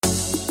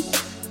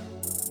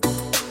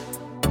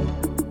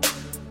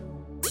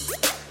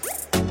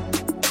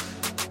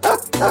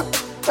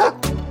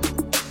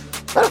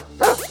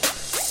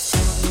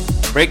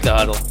Break the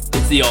huddle.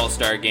 It's the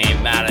All-Star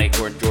game. Matt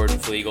Eichhorn, Jordan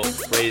Flegel,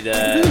 ready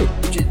to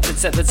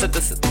set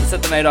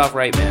the night off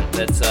right, man.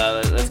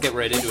 Let's get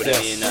right into it.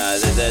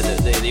 Yes.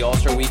 I mean, the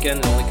All-Star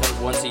weekend only comes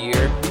once a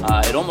year.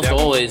 It almost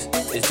always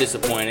is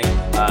disappointing.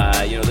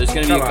 There's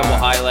going to be a couple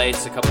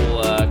highlights, a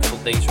couple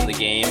things from the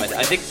game.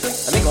 I think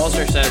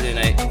All-Star Saturday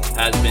night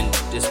has been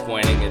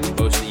disappointing in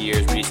most of the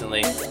years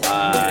recently.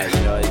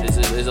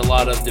 There's a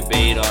lot of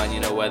debate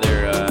on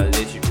whether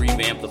they should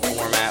revamp the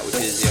format, which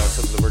is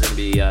something that we're going to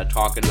be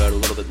talking about a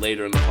little bit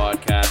later in the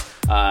podcast.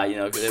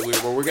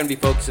 We're going to be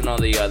focusing on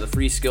the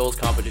free skills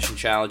competition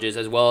challenges,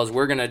 as well as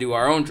we're going to do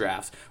our own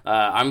drafts.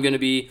 I'm going to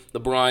be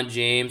LeBron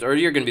James, or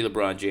you're going to be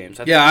LeBron James.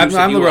 I'm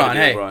LeBron.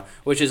 Hey, LeBron,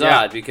 which is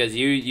odd because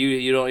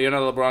you're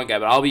not a LeBron guy,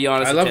 but I'll be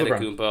Giannis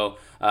Antetokounmpo.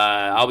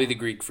 I'll be the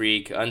Greek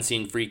Freak,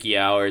 Unseen Freaky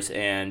Hours,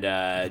 and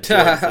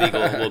Jordan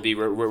Flegel will be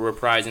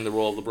reprising the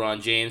role of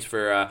LeBron James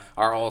for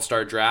our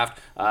All-Star draft.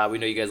 We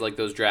know you guys like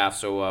those drafts,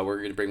 so we're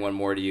going to bring one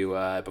more to you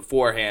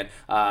beforehand.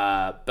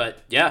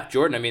 But yeah,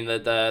 Jordan, I mean,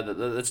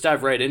 let's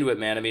dive right into it,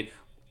 man. I mean,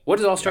 what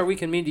does All-Star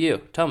Weekend mean to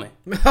you? Tell me.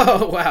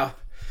 Oh, wow.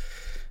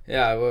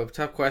 Yeah, well,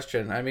 tough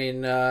question. I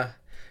mean,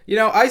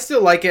 I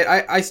still like it.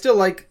 I still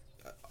like...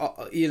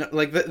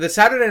 the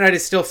Saturday night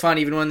is still fun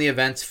even when the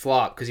events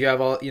flop because you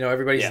have all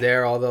everybody's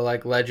there, all the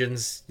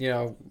legends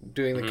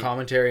doing the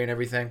commentary and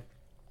everything.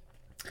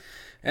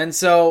 And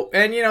so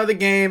the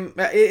game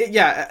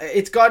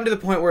it's gotten to the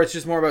point where it's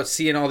just more about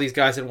seeing all these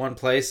guys in one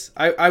place.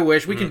 I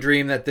wish we can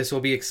dream that this will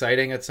be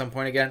exciting at some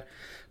point again.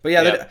 But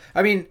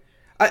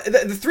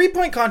the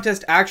 3-point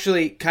contest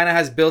actually kind of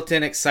has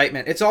built-in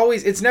excitement. It's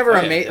never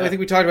amazing. I think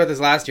we talked about this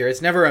last year.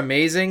 It's never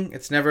amazing.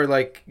 It's never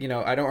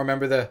I don't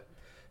remember the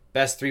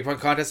best 3-point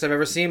contest I've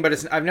ever seen,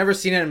 but I've never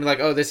seen it and be like,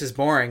 oh, this is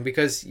boring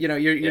because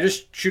you're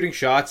just shooting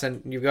shots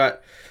and you've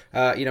got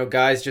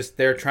guys just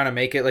there trying to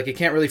make it. Like, it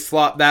can't really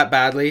flop that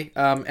badly,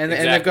 and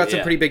they've got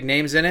some pretty big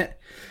names in it,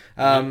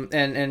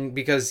 and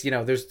because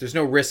there's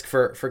no risk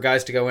for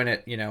guys to go in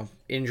it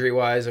injury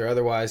wise or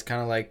otherwise,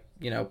 kind of like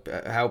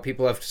how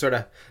people have sort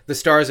of the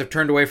stars have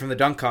turned away from the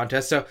dunk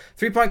contest. So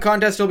 3-point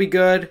contest will be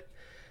good.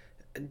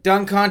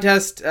 Dunk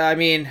contest, I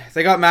mean,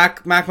 they got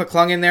Mac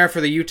McClung in there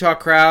for the Utah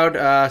crowd,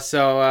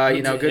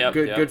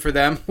 good for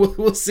them.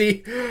 We'll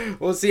see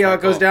how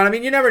it goes down. I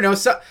mean, you never know.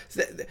 So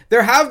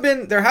there have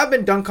been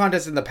dunk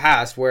contests in the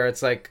past where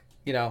it's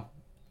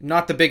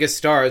not the biggest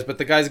stars, but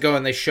the guys go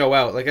and they show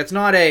out. Like, it's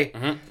not a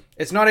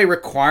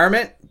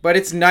requirement, but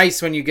it's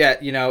nice when you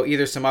get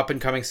either some up and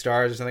coming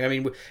stars or something. I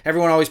mean,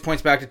 everyone always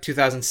points back to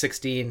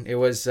 2016. It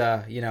was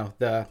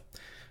the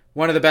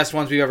one of the best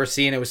ones we've ever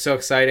seen. It was so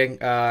exciting,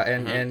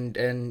 and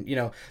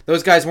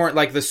those guys weren't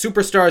like the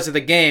superstars of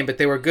the game, but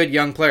they were good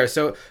young players.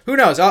 So who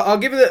knows? I'll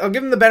give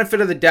them the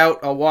benefit of the doubt.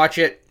 I'll watch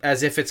it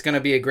as if it's going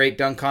to be a great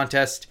dunk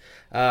contest,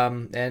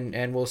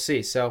 and we'll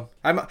see. So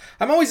I'm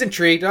always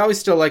intrigued. I always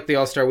still like the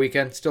All-Star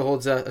Weekend. Still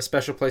holds a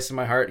special place in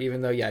my heart,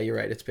 even though you're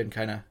right. It's been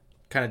kind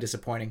of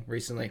disappointing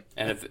recently.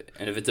 And if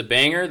it's a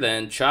banger,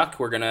 then Chuck,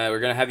 we're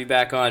gonna have you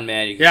back on,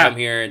 man. You can come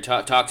here and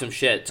talk some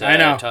shit. I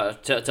know.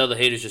 Tell the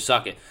haters to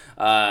suck it.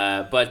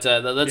 Let's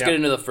get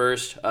into the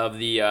first of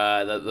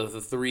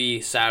the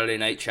 3 Saturday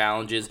night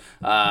challenges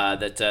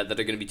that are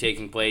going to be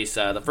taking place.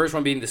 The first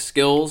one being the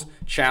Skills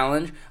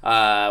Challenge,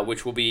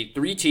 which will be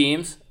 3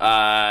 teams.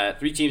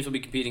 3 teams will be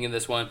competing in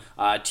this one.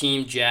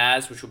 Team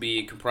Jazz, which will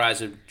be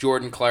comprised of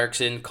Jordan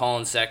Clarkson,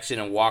 Colin Sexton,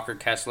 and Walker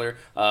Kessler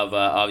of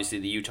obviously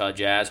the Utah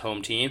Jazz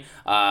home team.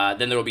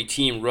 Then there will be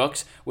Team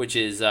Rooks, which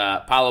is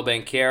Paolo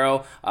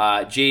Banchero,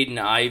 Jaden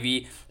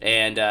Ivey,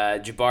 and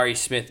Jabari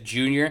Smith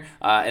Jr.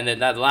 And then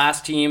that last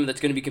team that's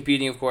going to be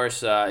competing, of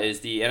course, is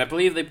and I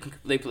believe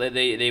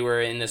they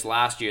were in this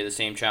last year, the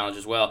same challenge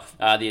as well.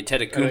 The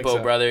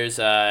Antetokounmpo brothers,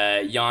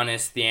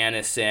 Giannis,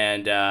 Theanis,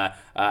 and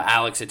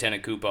Alex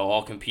Antetokounmpo,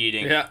 all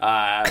competing.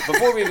 Yeah.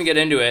 Before we even get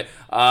into it,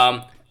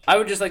 I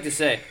would just like to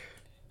say,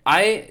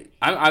 I'm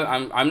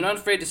not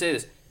afraid to say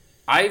this.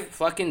 I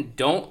fucking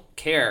don't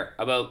care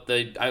about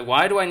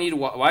why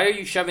are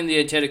you shoving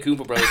the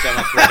Antetokounmpo brothers down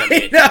my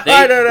throat?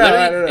 I don't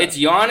know. It's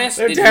Giannis.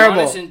 They're it's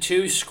terrible. Giannis and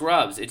 2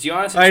 scrubs. It's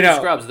Giannis and 2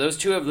 scrubs. Those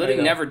 2 have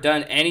literally never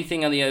done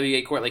anything on the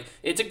NBA court. Like,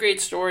 it's a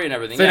great story and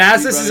everything.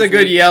 Thanasis is a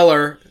good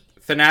yeller.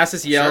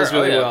 Thanasis yells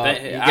really well.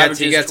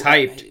 He gets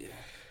hyped.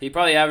 He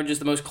probably averages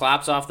the most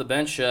claps off the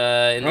bench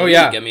in the league.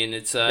 I mean,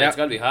 it's got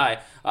to be high.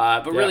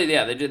 But really,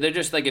 they're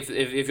just like if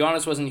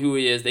Giannis wasn't who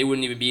he is, they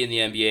wouldn't even be in the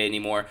NBA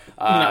anymore.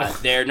 No.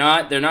 They're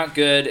not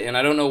good, and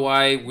I don't know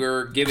why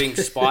we're giving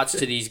spots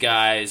to these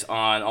guys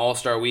on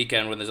All-Star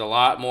Weekend when there's a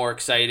lot more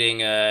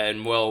exciting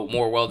and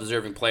more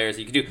well-deserving players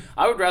that you could do.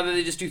 I would rather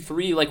they just do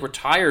 3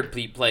 retired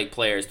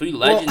players, 3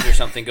 legends or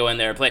something, go in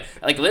there and play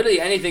literally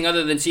anything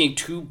other than seeing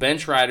 2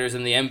 bench riders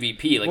in the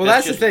MVP.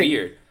 That's just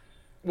weird.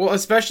 Well,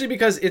 especially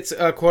because it's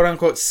a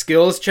quote-unquote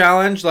skills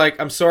challenge. Like,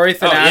 I'm sorry,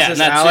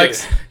 Thanasis,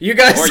 Alex. Too. You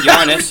guys or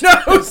Giannis.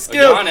 No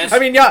skills. Giannis. I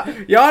mean,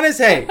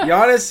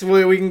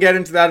 Giannis, we can get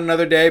into that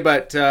another day.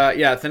 But,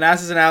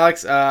 Thanasis and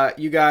Alex,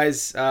 you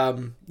guys,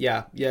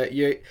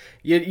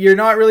 you're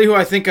not really who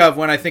I think of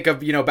when I think of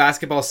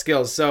basketball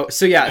skills. So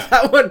yeah,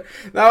 that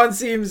one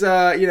seems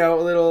a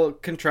little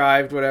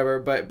contrived, whatever.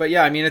 But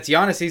yeah, I mean it's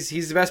Giannis.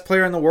 He's the best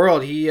player in the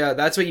world.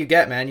 That's what you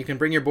get, man. You can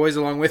bring your boys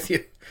along with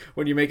you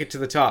when you make it to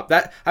the top.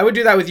 That I would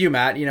do that with you,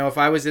 Matt. If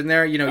I was in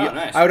there,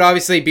 nice. I would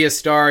obviously be a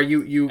star.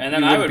 You and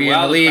then you I would would be in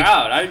the league.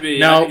 I'd be doing it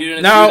no, through the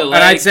and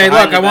I'd legs, say,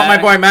 behind look, I the want my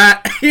back. boy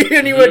Matt,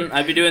 and he would.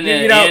 I'd be doing the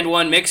and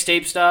one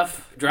mixtape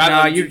stuff.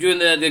 Driving, doing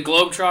the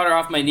Globetrotter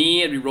off my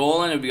knee. I'd be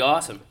rolling. It'd be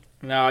awesome.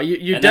 No,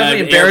 you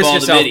definitely embarrass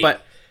yourself,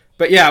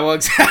 but yeah, well,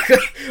 exactly.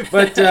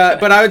 But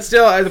I would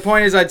still. The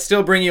point is, I'd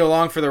still bring you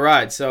along for the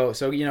ride. So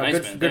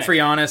nice, good for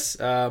Giannis.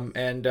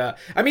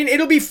 I mean,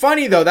 it'll be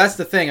funny though. That's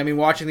the thing. I mean,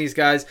 watching these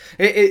guys,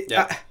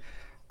 I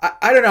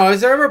don't know.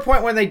 Is there ever a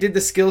point when they did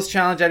the skills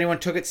challenge, anyone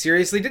took it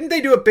seriously? Didn't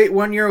they do it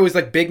one year? It was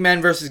like big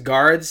men versus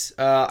guards.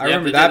 I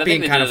remember that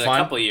being kind of fun.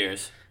 A couple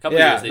years.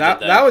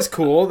 That was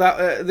cool.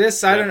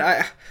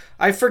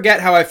 I forget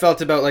how I felt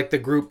about like the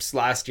groups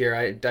last year.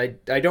 I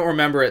don't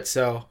remember it,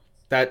 so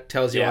that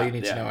tells you all you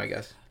need to know, I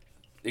guess.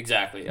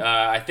 Exactly.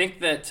 I think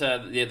that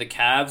the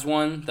Cavs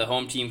won, the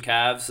home team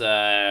Cavs,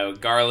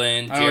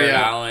 Garland, Jared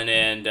Allen,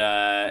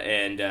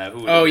 and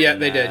who? Oh yeah,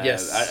 they did.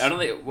 Yes. I don't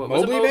think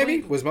Mobley,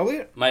 maybe was Mobley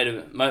it?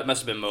 Must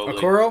have been Mobley.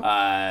 Okoro.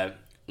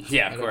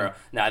 Okoro.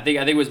 No, I think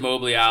it was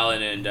Mobley,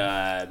 Allen,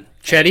 and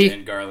Chetty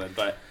and Garland,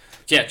 but.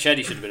 Yeah,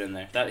 Chetty should have been in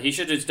there. He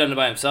should have just done it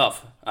by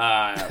himself.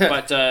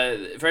 But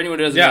for anyone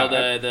who doesn't know,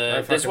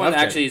 this one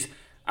actually is.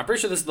 I'm pretty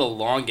sure this is the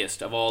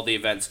longest of all the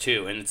events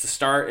too, and it's a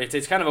start.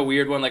 It's kind of a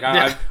weird one. Like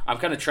I'm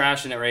kind of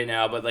trashing it right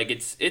now, but like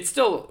it's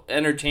still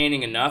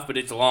entertaining enough. But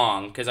it's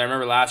long because I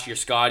remember last year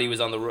Scotty was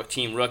on the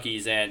team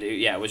rookies, and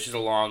it was just a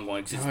long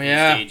one because it's three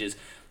stages.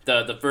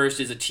 The first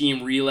is a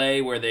team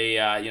relay where they,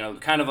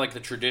 kind of like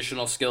the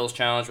traditional skills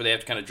challenge where they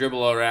have to kind of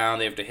dribble around,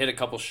 they have to hit a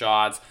couple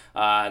shots,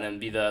 and then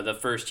be the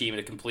first team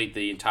to complete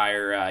the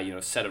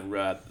entire, set of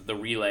the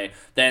relay.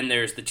 Then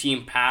there's the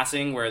team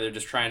passing where they're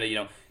just trying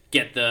to,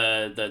 get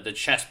the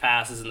chest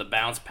passes and the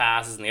bounce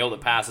passes and the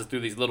outlet passes through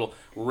these little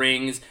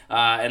rings.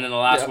 And then the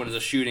last one is a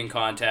shooting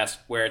contest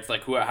where it's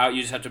like how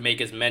you just have to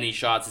make as many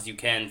shots as you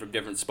can from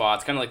different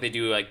spots, kind of like they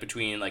do like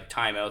between like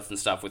timeouts and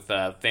stuff with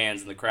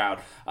fans in the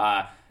crowd.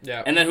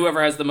 And then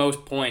whoever has the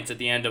most points at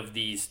the end of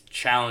these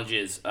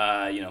challenges,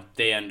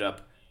 they end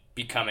up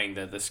becoming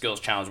the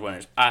skills challenge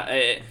winners.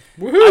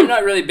 I'm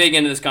not really big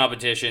into this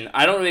competition.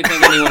 I don't really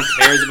think anyone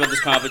cares about this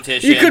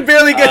competition. You could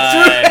barely get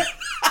through it.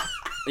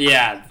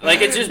 Yeah,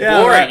 like it's just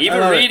boring. Right.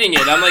 Even reading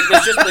it, I'm like,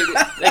 there's just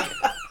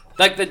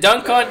like the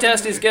dunk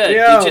contest is good.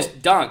 You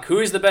just dunk.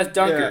 Who's the best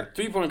dunker?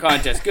 3-point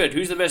contest, good.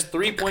 Who's the best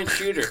 3-point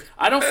shooter?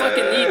 I don't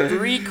fucking need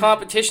 3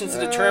 competitions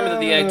to determine that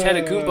the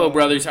Antetokounmpo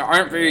brothers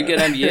aren't very good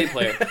NBA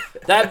players.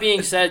 That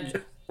being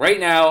said, right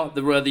now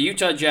the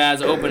Utah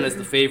Jazz open as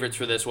the favorites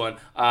for this one.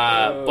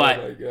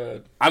 But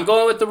I'm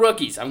going with the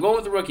rookies.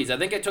 I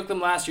think I took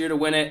them last year to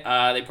win it.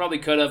 They probably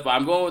could have, but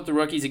I'm going with the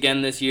rookies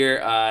again this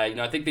year.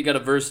 I think they got a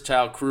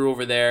versatile crew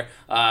over there.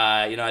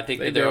 I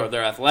think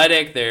they're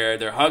athletic,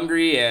 they're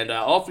hungry, and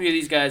all 3 of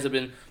these guys have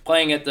been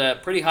playing at the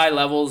pretty high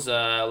levels.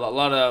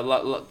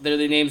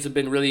 Their names have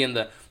been really in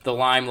the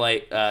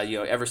limelight,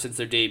 ever since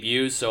their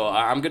debuts. So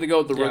I'm going to go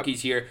with the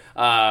rookies here.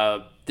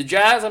 The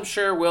Jazz, I'm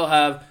sure, will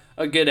have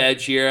a good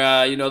edge here.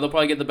 They'll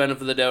probably get the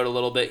benefit of the doubt a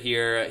little bit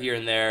here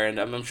and there, and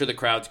I'm sure the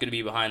crowd's going to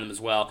be behind them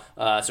as well.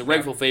 So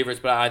rightful favorites,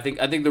 but I think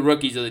the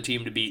rookies are the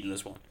team to beat in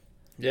this one.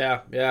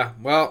 Yeah.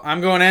 Well,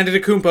 I'm going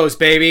Antetokounmpo's,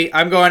 baby.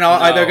 I'm going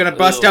they're going to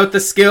bust out the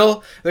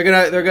skill. They're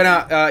going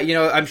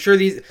to I'm sure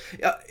these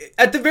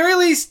at the very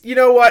least, you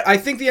know what? I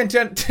think the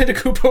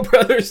Antetokounmpo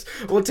brothers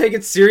will take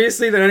it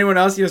seriously than anyone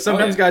else.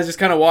 Sometimes guys just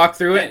kind of walk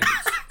through it.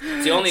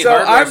 It's the only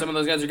hardware some of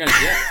those guys are going to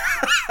get.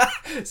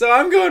 So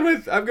I'm going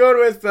with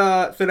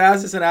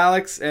Thanasis and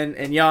Alex and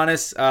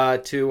Giannis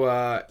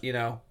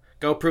to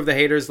go prove the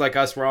haters like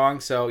us wrong.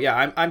 So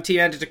yeah, I'm Team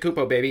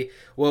Antetokounmpo, baby.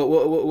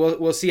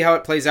 We'll see how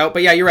it plays out.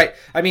 But yeah, you're right.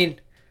 I mean,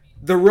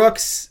 the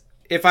Rooks.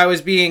 If I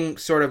was being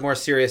sort of more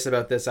serious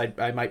about this,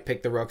 I might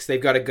pick the Rooks. They've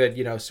got a good,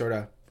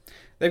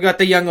 they've got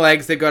the young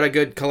legs. They've got a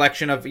good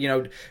collection of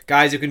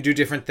guys who can do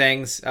different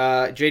things.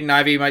 Jaden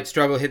Ivey might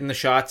struggle hitting the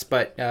shots,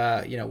 but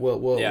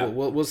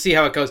we'll see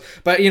how it goes.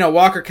 But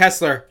Walker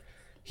Kessler,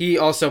 he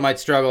also might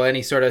struggle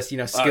any sort of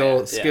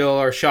skill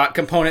or shot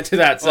component to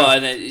that. So,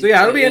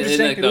 it'll be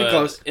interesting. It'll be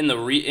close. In the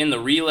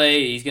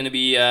relay, he's going to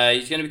be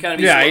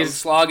kind of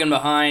slogging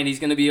behind. He's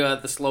going to be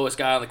the slowest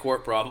guy on the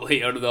court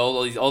probably out of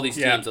all these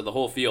teams of the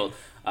whole field.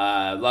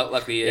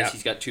 Luckily,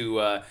 he's got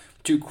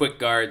two quick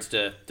guards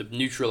to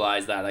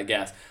neutralize that, I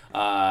guess.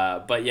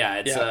 But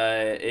yeah,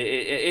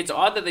 it's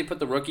odd that they put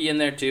the rookie in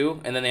there too,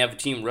 and then they have the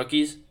team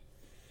rookies.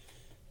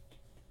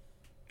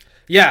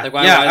 I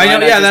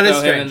know. Yeah, that is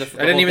strange.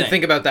 I didn't even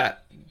think about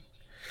that.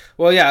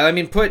 Well, yeah, I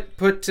mean, put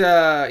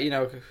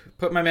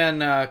my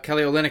man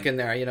Kelly Olynyk in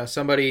there.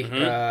 Somebody.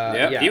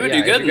 Mm-hmm. He would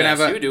do good in this.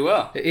 He would do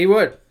well. He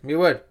would.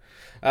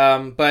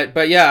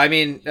 But yeah, I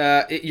mean,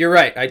 you're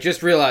right. I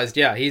just realized.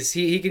 Yeah,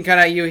 he can kind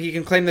of he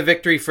can claim the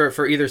victory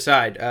for either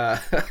side.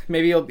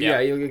 Maybe he'll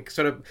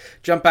sort of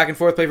jump back and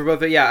forth, play for both.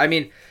 But yeah, I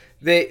mean,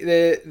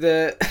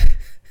 the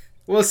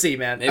we'll see,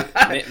 man.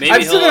 Maybe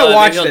I'm still gonna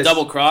watch maybe he'll this.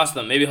 double cross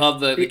them. Maybe he'll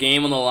have the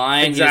game on the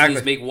line. Exactly.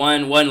 He'll make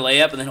one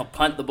layup, and then he'll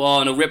punt the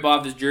ball, and he'll rip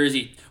off his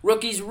jersey.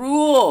 Rookies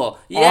rule.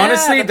 Yeah,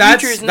 Honestly, the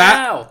future's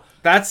now.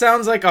 That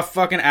sounds like a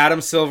fucking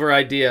Adam Silver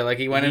idea. Like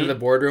he went into the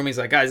boardroom. He's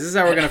like, guys, this is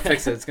how we're gonna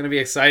fix it. It's gonna be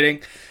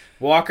exciting.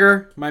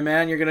 Walker, my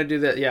man, you're gonna do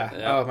that. Yeah.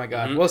 Oh my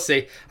God, we'll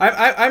see.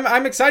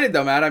 I'm excited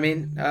though, Matt. I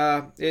mean,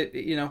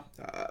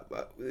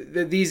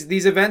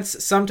 these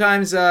events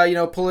sometimes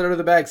pull it out of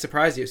the bag,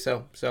 surprise you.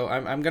 So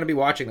I'm gonna be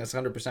watching this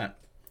 100%.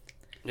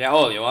 Yeah.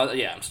 Oh,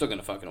 yeah. I'm still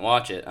gonna fucking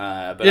watch it.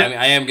 But I mean,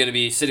 I am gonna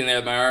be sitting there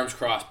with my arms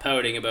crossed,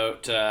 pouting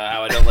about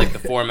how I don't like the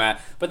format.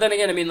 But then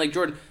again, I mean, like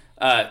Jordan.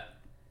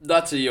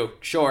 Not to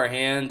show our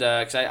hand,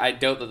 because I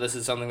doubt that this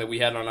is something that we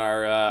had on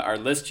our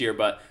list here,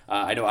 but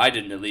I know I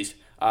didn't at least.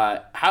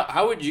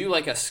 How would you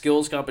like a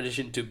skills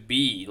competition to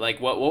be? Like,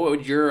 what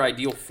would your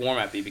ideal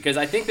format be? Because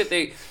I think that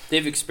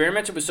they've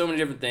experimented with so many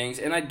different things,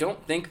 and I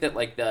don't think that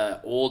like the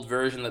old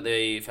version that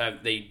they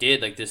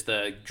did like this,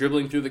 the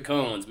dribbling through the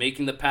cones,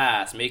 making the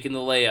pass, making the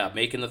layup,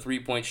 making the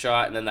 3-point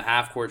shot, and then the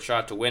half court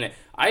shot to win it.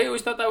 I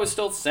always thought that was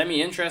still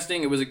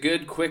semi-interesting. It was a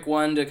good quick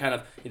one to kind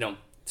of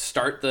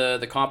start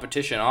the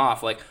competition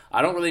off. Like,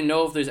 I don't really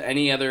know if there's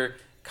any other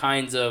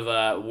kinds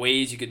of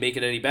ways you could make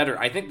it any better.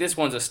 I think this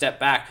one's a step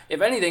back. If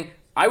anything,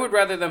 I would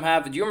rather them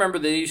have. Do you remember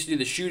they used to do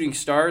the Shooting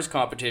Stars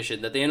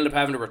competition that they ended up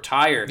having to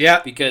retire?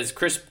 Yeah. Because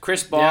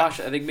Chris Bosh,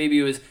 I think maybe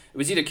it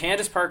was either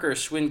Candace Parker or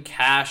Swin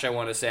Cash. I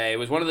want to say it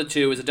was one of the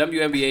two. It was a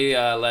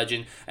WNBA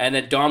legend, and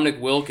then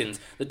Dominic Wilkins.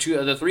 The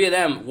three of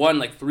them won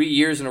like 3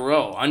 years in a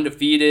row,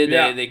 undefeated.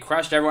 Yeah. They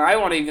crushed everyone.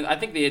 I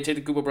think the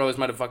Antetokounmpo brothers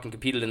might have fucking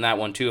competed in that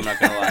one too. I'm not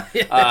gonna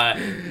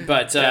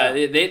lie.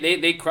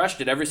 They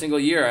crushed it every single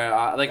year.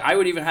 I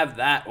would even have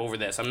that over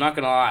this. I'm not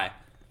gonna lie.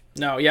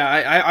 No, yeah,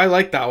 I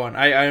like that one.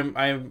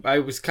 I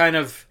was kind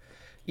of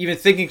even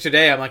thinking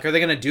today. I'm like, are they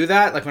going to do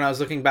that? Like when I was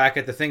looking back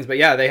at the things, but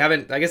yeah, they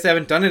haven't. I guess they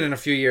haven't done it in a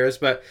few years.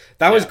 But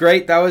that was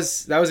great. That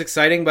was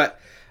exciting. But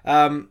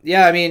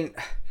yeah, I mean,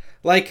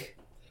 like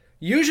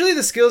usually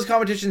the skills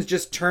competitions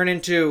just turn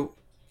into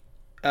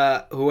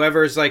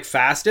whoever's like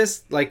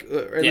fastest, like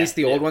or at least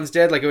the old ones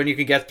did. Like when you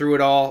can get through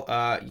it all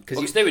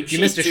because they would cheat you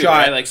missed a too,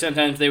 shot. Right? Like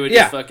sometimes they would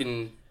just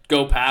fucking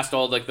go past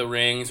all like the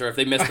rings, or if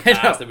they missed the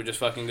pass, they would just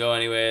fucking go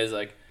anyways.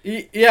 Like.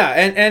 Yeah,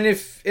 and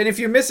if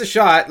you miss a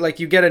shot,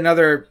 like you get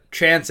another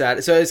chance at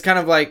it. So it's kind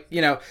of like,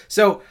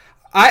 so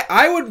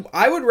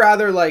I would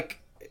rather like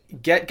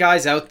get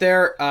guys out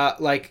there,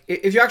 like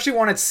if you actually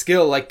wanted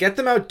skill, like get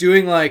them out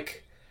doing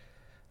like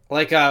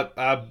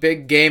a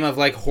big game of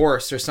like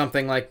horse or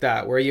something like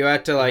that, where you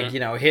had to like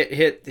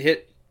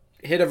hit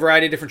a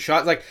variety of different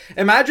shots. Like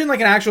imagine like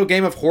an actual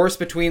game of horse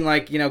between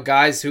like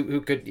guys who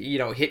could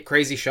hit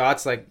crazy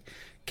shots, like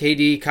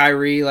KD,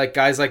 Kyrie, like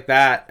guys like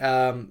that,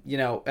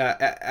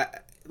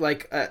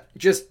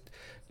 just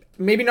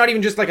maybe not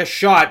even just like a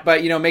shot,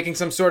 but making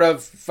some sort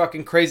of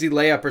fucking crazy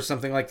layup or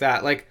something like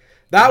that. Like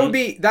that would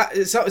be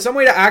some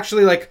way to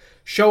actually like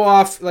show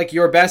off like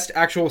your best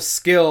actual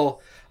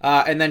skill,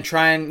 and then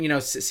try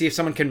and see if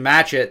someone can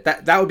match it.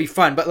 That would be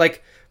fun. But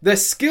like the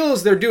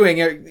skills they're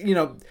doing are,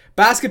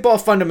 basketball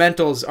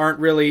fundamentals aren't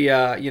really,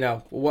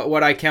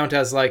 what I count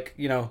as like,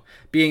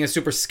 being a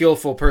super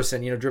skillful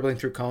person, dribbling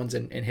through cones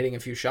and hitting a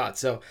few shots.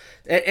 So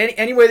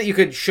any way that you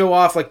could show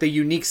off like the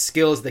unique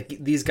skills that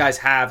these guys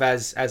have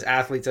as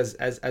athletes,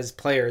 as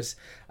players,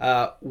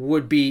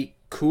 would be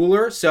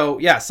cooler. So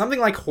yeah, something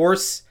like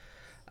horse,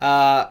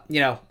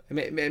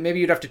 maybe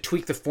you'd have to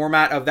tweak the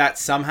format of that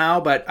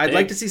somehow, but I'd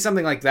like to see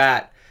something like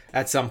that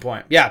at some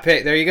point. Yeah,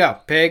 Pig, there you go.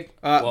 Pig,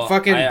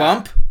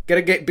 bump. Get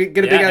a big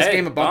ass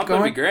game of bump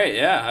going. Would be great.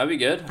 Yeah, that'd be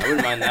good. I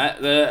wouldn't mind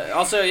that.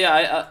 Also,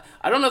 yeah,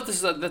 I don't know if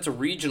that's a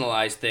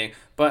regionalized thing,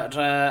 but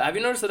have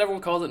you noticed that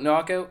everyone calls it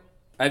knockout?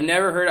 I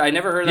never heard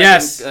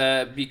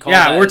that be called.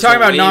 Yeah, we're talking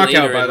about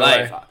knockout, by the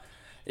way.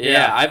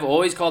 Yeah, I've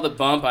always called it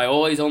bump. I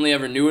always only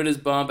ever knew it as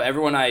bump.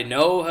 Everyone I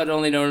know had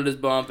only known it as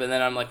bump, and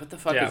then I'm like, what the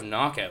fuck is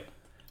knockout?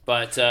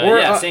 But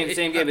same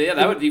game. But yeah,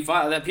 that would be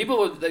fun. That people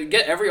would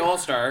get every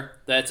all-star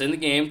that's in the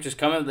game, just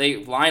come and they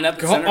line up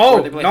at center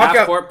court, they play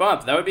half-court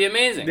bump. That would be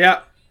amazing.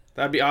 Yeah,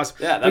 that'd be awesome.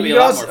 Yeah, that'd be a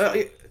lot more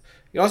fun.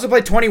 You also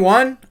play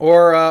 21,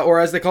 or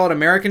as they call it,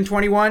 American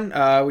 21,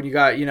 when you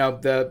got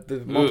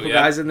the multiple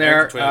guys in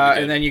there,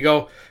 and then you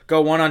go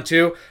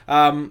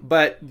 1-on-2.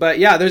 But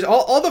yeah, there's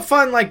all the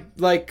fun.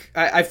 Like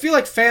I feel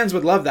like fans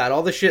would love that.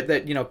 All the shit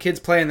that kids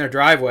play in their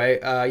driveway.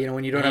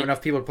 When you don't have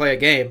enough people to play a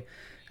game.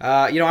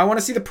 I want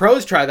to see the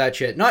pros try that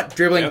shit, not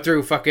dribbling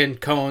through fucking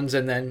cones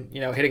and then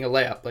hitting a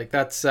layup. Like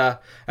that's I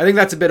think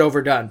that's a bit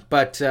overdone.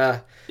 But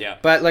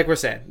but like we're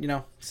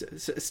saying,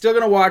 still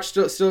gonna watch,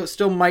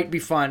 still might be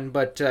fun.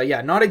 But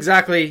not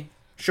exactly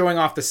showing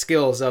off the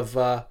skills of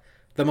the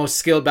most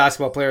skilled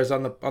basketball players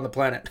on the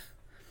planet.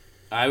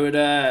 I would,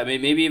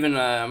 maybe even,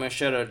 I'm going to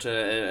shout out to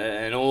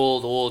an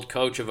old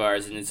coach of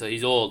ours, and so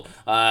he's old.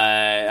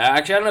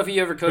 Actually, I don't know if he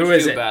ever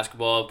coached you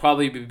basketball.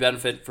 Probably be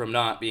benefit from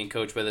not being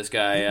coached by this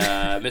guy,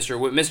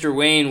 Mr.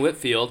 Wayne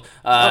Whitfield.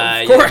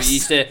 Of course. He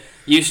used to,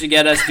 used to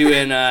get us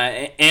doing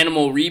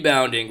animal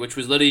rebounding, which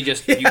was literally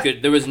just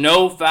there was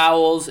no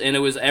fouls, and it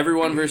was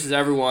everyone versus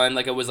everyone.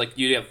 Like it was like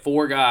you'd have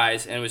 4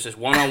 guys, and it was just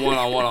one-on-one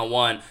on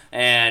one-on-one,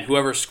 and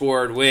whoever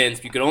scored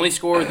wins. You could only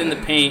score within the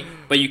paint,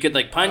 but you could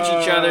like punch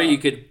each other, you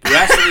could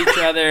wrestle each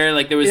other.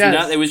 Like there was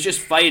it was just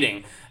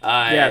fighting.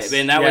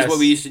 And that was what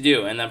we used to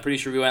do, and I'm pretty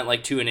sure we went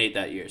like 2-8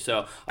 that year.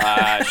 So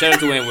shout out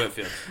to Wayne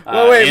Whitfield.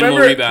 Animal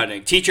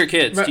rebounding. Teach your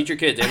kids,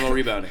 animal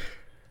rebounding.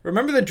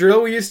 Remember the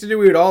drill we used to do?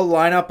 We would all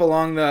line up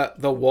along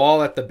the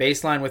wall at the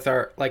baseline with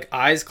our like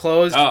eyes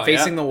closed,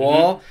 facing the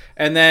wall,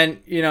 and then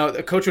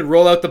the coach would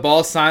roll out the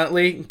ball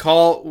silently and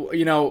call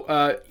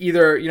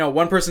either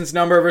one person's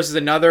number versus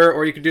another,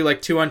 or you could do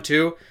like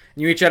 2-on-2,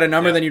 and you each had a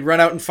number, then you'd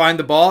run out and find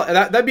the ball. And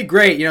that'd be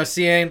great,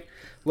 seeing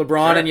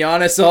LeBron and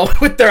Giannis all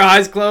with their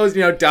eyes closed,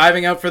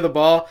 diving out for the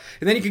ball.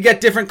 And then you could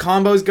get different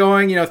combos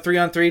going,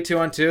 3-on-3,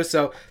 2-on-2.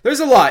 So there's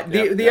a lot.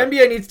 The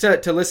NBA needs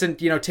to listen,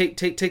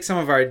 take some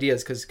of our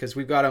ideas because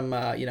we've got them,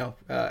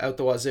 out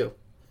the wazoo.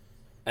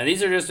 And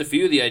these are just a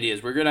few of the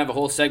ideas. We're going to have a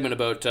whole segment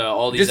about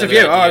all these just other a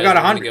few. ideas. I got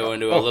 100. We're going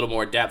to go into a little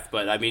more depth.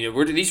 But, I mean,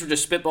 these were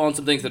just spitballing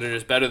some things that are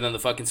just better than the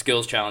fucking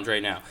skills challenge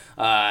right now.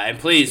 And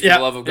please, for the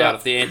love of God,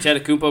 if the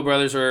Antetokounmpo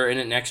brothers are in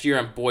it next year,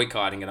 I'm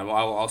boycotting it.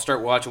 I'll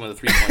start watching when the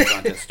three-point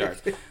contest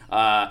starts.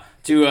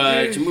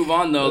 To move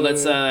on though,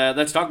 let's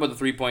talk about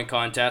the 3-point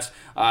contest.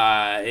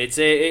 It's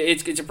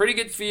a pretty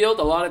good field.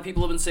 A lot of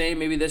people have been saying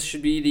maybe this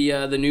should be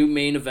the new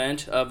main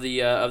event of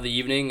the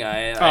evening.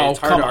 It's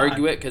hard to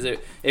argue it because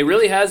it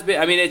really has been.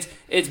 I mean,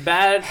 it's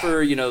bad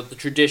for the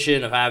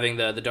tradition of having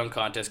the dunk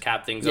contest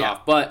cap things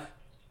off, but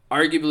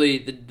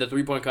arguably the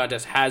 3-point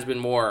contest has been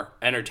more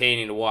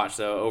entertaining to watch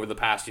over the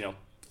past 4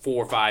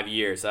 or 5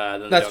 years than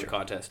the dunk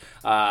contest.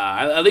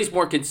 At least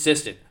more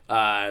consistent.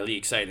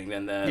 Exciting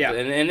than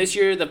and this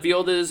year the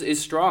field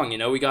is strong.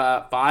 We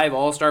got 5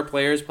 all-star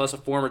players plus a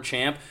former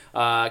champ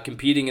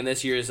competing in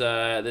this year's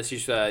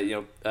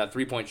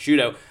 3-point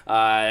shootout,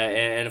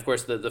 and of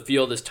course the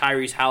field is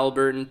Tyrese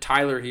Halliburton,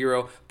 Tyler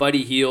Hero,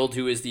 Buddy Hield,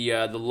 who is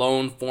the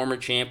lone former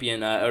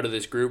champion out of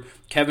this group,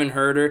 Kevin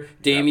Huerter,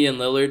 Damian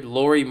Lillard,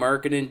 Lauri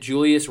Markkanen,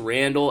 Julius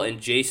Randle, and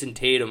Jason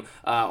Tatum,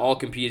 all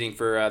competing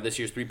for this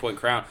year's 3-point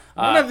crown.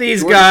 One of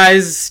these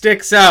guys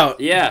sticks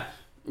out.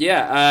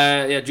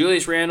 Yeah,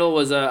 Julius Randle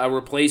was a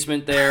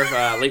replacement there,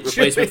 late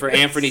replacement for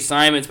Anthony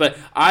Simons. But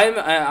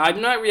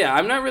I'm not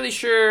really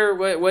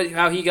sure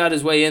how he got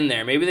his way in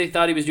there. Maybe they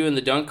thought he was doing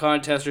the dunk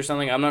contest or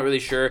something. I'm not really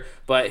sure.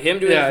 But him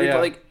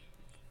doing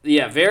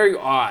very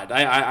odd.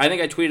 I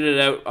think I tweeted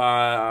it out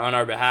on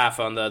our behalf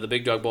on the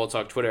Big Dog Ball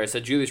Talk Twitter. I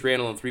said Julius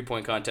Randle in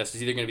 3-point contest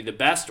is either going to be the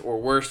best or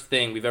worst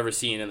thing we've ever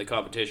seen in the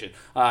competition.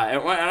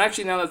 And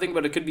actually, now that I think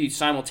about it, could be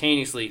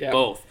simultaneously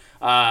both.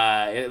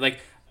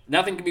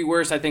 Nothing could be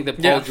worse, I think, than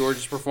Paul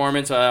George's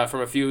performance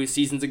from a few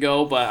seasons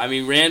ago. But, I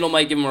mean, Randle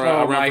might give him a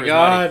run for his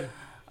money.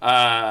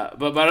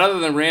 But other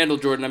than Randle,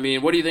 Jordan, I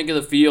mean, what do you think of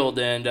the field,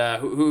 and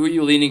who are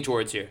you leaning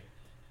towards here?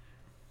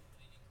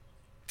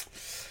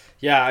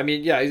 Yeah, I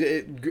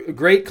mean,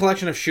 great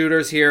collection of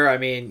shooters here. I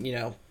mean,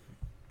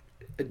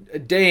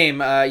 Dame,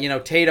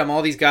 Tatum,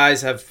 all these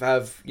guys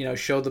have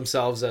showed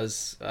themselves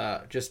as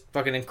just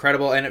fucking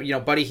incredible.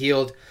 And, Buddy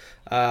Hield,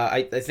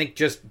 I think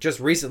just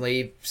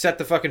recently set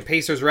the fucking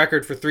Pacers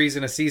record for threes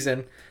in a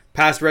season,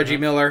 past Reggie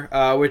Miller,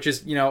 which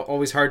is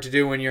always hard to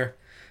do when you're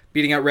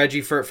beating out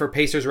Reggie for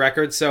Pacers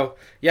records. So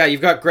yeah,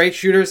 you've got great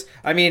shooters.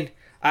 I mean,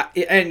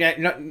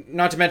 and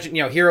not to mention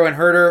Hero and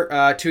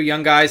Huerter, 2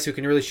 young guys who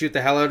can really shoot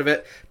the hell out of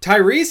it.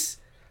 Tyrese,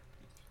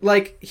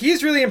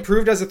 he's really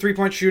improved as a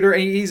 3-point shooter,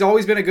 and he's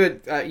always been a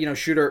good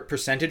shooter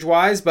percentage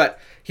wise, but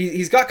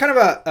he's got kind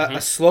of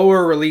a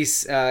slower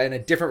release and a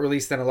different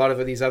release than a lot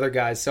of these other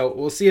guys. So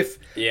we'll see if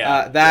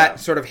that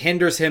sort of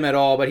hinders him at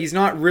all. But he's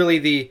not really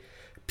the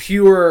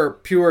pure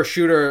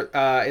shooter,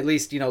 at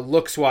least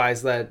looks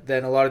wise,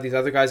 than a lot of these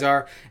other guys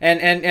are.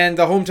 And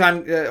the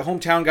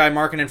hometown guy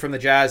Markkanen from the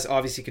Jazz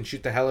obviously can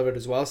shoot the hell of it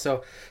as well.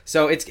 So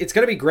it's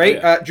gonna be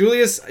great.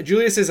 Julius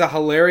is a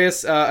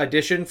hilarious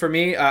addition for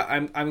me.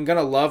 I'm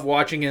gonna love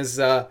watching his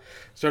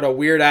sort of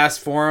weird ass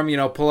form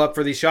pull up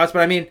for these shots.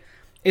 But I mean,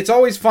 it's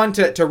always fun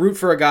to root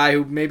for a guy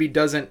who maybe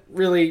doesn't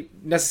really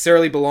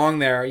necessarily belong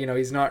there.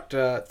 He's not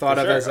thought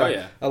of as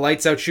a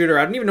lights out shooter.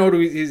 I don't even know what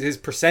his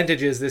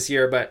percentage is this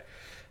year, but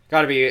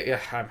got to be,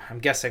 I'm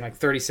guessing, like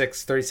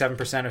 36,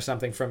 37% or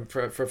something from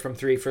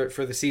three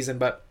for the season.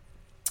 But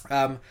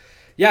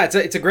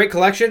it's a great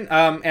collection.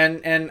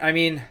 And I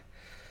mean,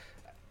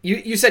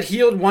 you said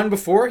Hield won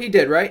before? He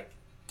did, right?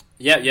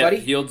 Yeah. Buddy?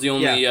 Hield's the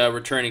only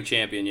returning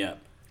champion. Yeah.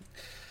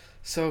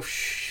 So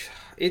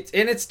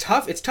it's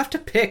tough. It's tough to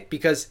pick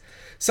because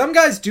some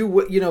guys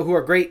who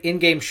are great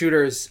in-game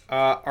shooters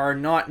are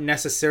not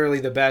necessarily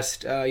the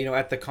best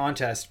at the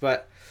contest,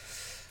 but.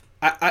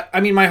 I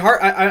mean, my heart.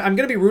 I'm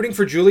going to be rooting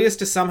for Julius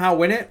to somehow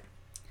win it,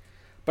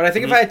 but I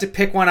think if I had to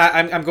pick one,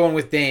 I'm going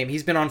with Dame.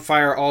 He's been on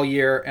fire all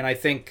year, and I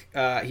think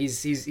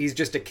he's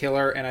just a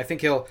killer. And I think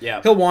he'll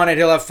want it.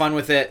 He'll have fun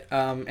with it.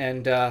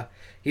 And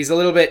he's a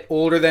little bit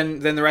older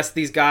than the rest of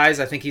these guys.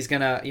 I think he's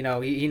gonna.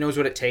 He knows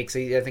what it takes.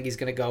 I think he's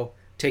gonna go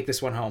take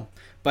this one home.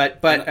 But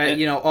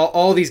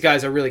all these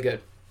guys are really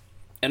good.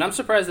 And I'm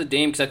surprised that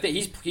Dame, because I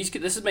think he's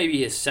this is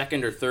maybe his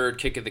second or third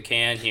kick of the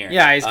can here.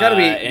 Yeah, he's got to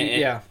be.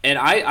 And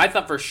I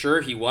thought for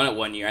sure he won it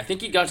one year. I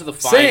think he got to the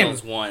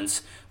finals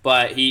once,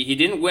 but he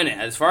didn't win it,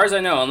 as far as I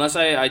know, unless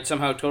I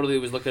somehow totally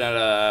was looking at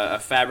a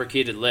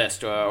fabricated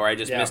list or I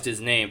just missed his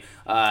name.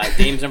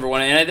 Dame's number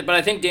one, but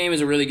I think Dame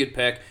is a really good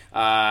pick.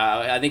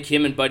 I think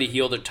him and Buddy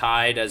Hield are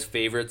tied as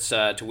favorites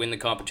to win the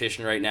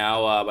competition right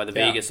now by the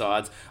Vegas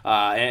odds.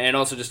 And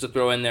also just to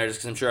throw in there, just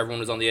because I'm sure everyone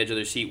was on the edge of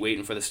their seat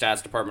waiting for the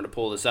stats department to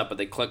pull this up, but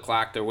they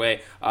click-clacked their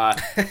way.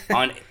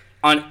 On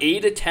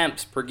 8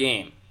 attempts per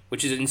game,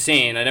 which is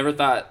insane. I never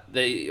thought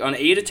on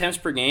 8 attempts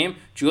per game,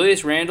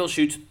 Julius Randle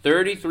shoots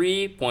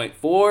 33.4%.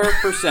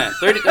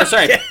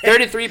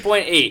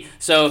 33.8.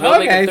 So he'll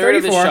make a third 34.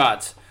 Of his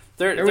shots.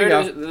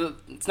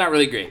 It's not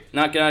really great.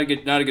 Not a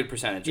good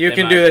percentage. You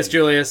can do this,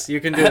 Julius. You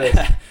can do this.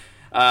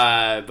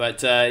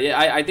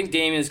 I think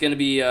Dame is going to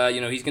be,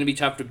 he's going to be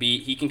tough to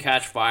beat. He can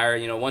catch fire.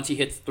 Once he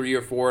hits 3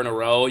 or 4 in a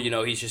row,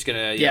 he's just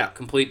going to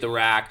complete the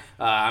rack.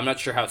 I'm not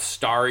sure how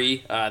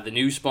Starry, the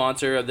new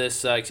sponsor of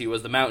this, it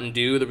was the Mountain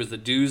Dew. There was the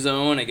Dew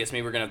Zone. I guess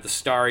maybe we're going to have the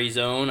Starry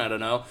Zone. I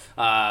don't know.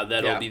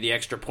 That'll be the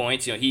extra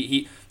points.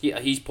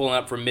 He's pulling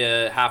up from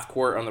half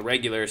court on the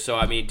regular. So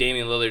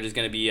Damian Lillard is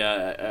going to be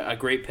a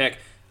great pick.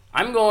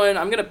 I'm going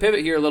to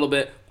pivot here a little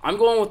bit. I'm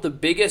going with the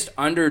biggest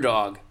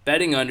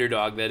betting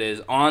underdog that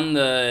is on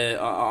the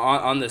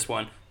on this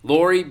one.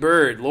 Lauri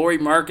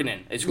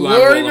Markkanen is who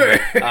I'm rolling with.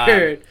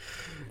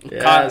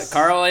 Yes.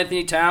 Karl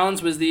Anthony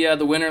Towns was the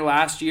winner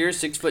last year,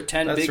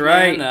 6'10" big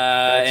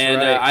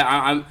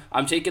man.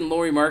 I'm taking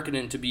Lauri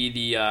Markkanen to be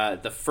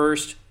the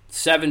first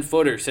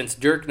 7-footer since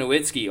Dirk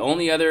Nowitzki.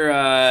 Only other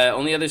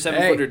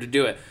 7-footer to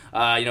do it.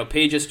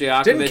 Peja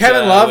Stojakovic. Didn't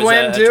Kevin Love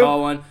win too?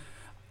 Tall one.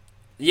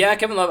 Yeah,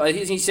 Kevin Love.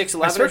 He's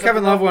 6'11". I swear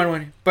Kevin Love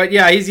won, but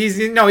yeah, he's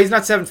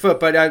not 7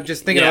 foot. But I'm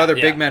just thinking of other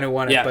big men who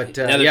won it. Yeah, but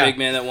another big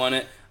man that won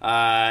it.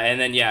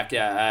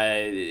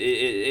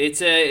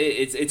 It's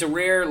a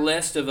rare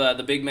list of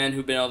the big men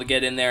who've been able to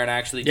get in there and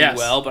actually do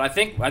well. But I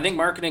think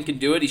Markkanen can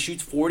do it. He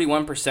shoots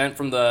 41%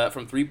 from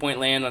 3-point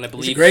land on I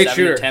believe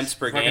 7 attempts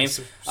per game.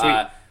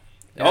 Sweet.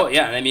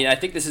 I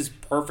think this is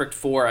perfect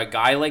for a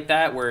guy like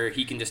that where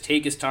he can just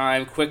take his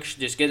time,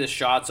 just get his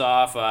shots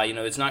off.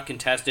 It's not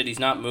contested. He's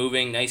not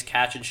moving. Nice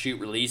catch and shoot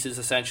releases,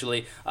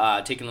 essentially,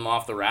 taking them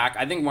off the rack.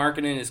 I think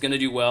Markkanen is going to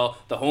do well.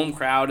 The home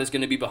crowd is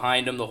going to be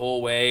behind him the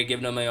whole way,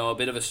 giving him a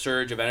bit of a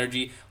surge of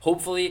energy.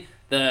 Hopefully,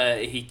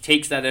 he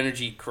takes that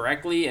energy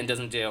correctly and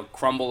doesn't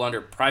crumble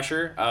under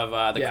pressure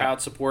of the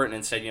crowd support and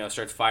instead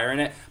starts firing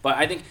it. But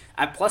I think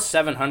at plus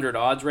 700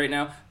 odds right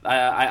now,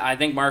 I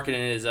think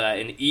Markkanen is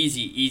an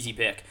easy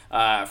pick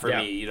for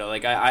me.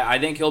 I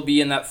think he'll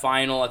be in that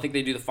final. I think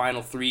they do the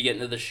final 3, get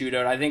into the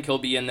shootout. I think he'll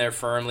be in there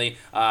firmly.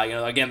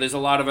 Again, there's a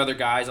lot of other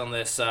guys on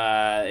this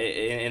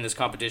in this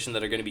competition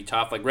that are going to be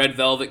tough. Like Red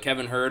Velvet,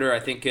 Kevin Huerter, I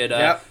think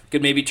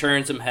could maybe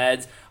turn some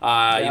heads.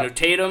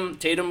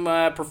 Tatum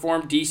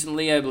performed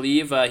decently, I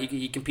believe.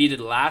 He competed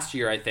last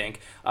year, I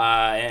think,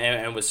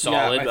 and was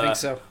solid. Yeah, I think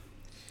so.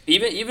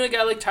 Even a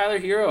guy like Tyler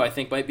Hero, I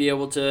think, might be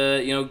able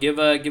to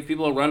give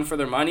people a run for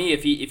their money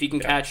if he can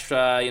catch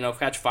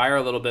fire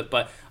a little bit.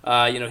 But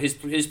his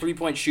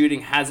 3-point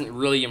shooting hasn't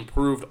really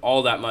improved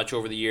all that much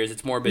over the years.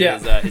 It's more been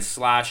his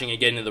slashing and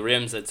getting to the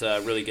rims that's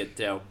really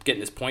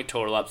getting his point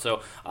total up.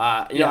 So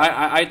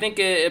I think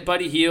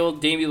Buddy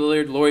Hield, Damian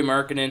Lillard, Lauri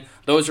Markkanen,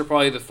 those are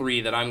probably the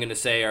 3 that I'm going to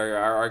say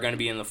are going to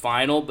be in the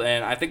final.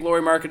 And I think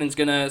Lauri Markkanen's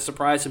going to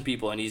surprise some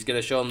people, and he's going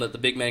to show them that the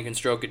big man can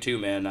stroke it too,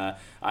 man.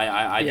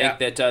 I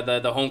think that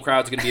the home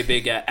crowd's going to be a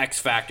big X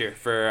factor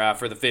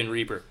for the Finn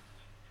Reaper.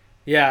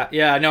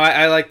 Yeah. No,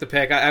 I like the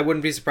pick. I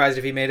wouldn't be surprised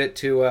if he made it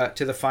to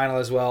the final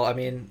as well. I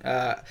mean,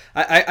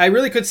 I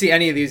really could see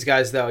any of these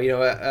guys though.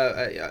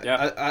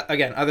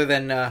 Again, other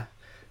than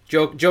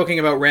joking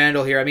about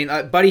Randall here. I mean,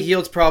 Buddy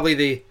Hield's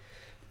probably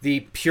the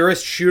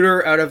purest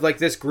shooter out of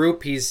this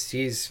group.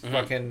 He's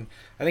fucking.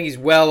 I think he's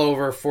well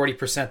over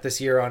 40% this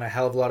year on a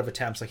hell of a lot of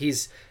attempts.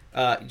 He's.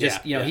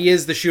 He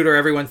is the shooter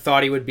everyone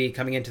thought he would be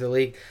coming into the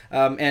league.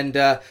 I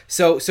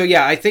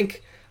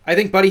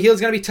think Buddy Hield's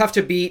going to be tough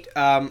to beat.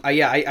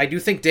 I do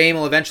think Dame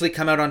will eventually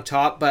come out on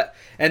top,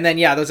 and then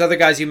those other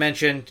guys you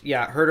mentioned,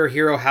 Huerter,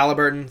 Hero,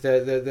 Halliburton,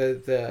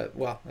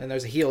 and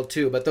there's a Hield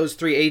too, but those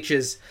 3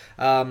 H's,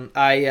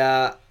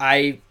 I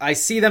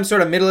see them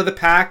sort of middle of the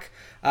pack.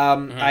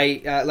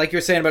 Like you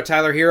were saying about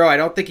Tyler Hero, I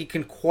don't think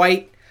he'll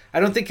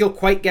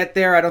quite get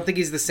there. I don't think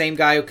he's the same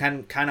guy who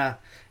can kind of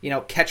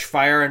catch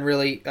fire and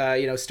really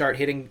start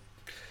hitting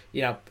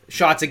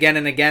shots again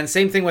and again.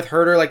 Same thing with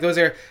Huerter. Those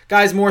are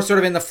guys more sort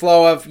of in the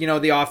flow of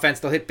the offense.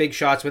 They'll hit big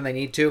shots when they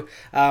need to.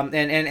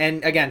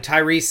 And again,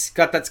 Tyrese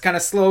got that kind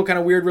of slow, kind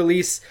of weird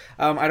release.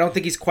 I don't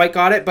think he's quite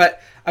got it,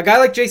 but a guy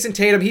like Jason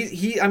Tatum,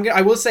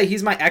 I will say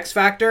he's my X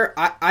factor.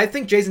 I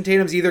think Jason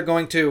Tatum's either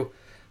going to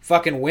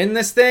fucking win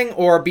this thing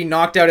or be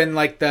knocked out in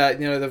like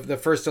the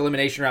first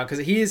elimination round,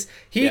 because he's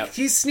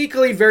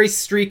sneakily very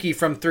streaky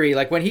from 3.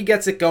 Like when he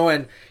gets it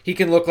going, he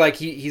can look like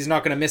he's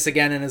not going to miss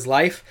again in his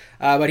life,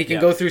 but he can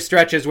go through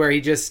stretches where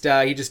he just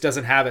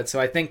doesn't have it. So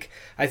I think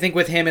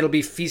with him it'll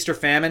be feast or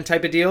famine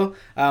type of deal.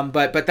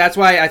 But that's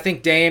why I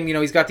think Dame,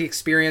 he's got the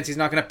experience. He's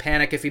not going to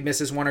panic if he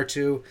misses 1 or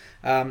 2,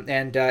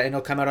 and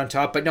he'll come out on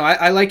top. But no,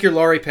 I like your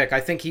Laurie pick.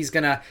 I think he's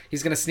gonna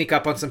sneak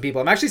up on some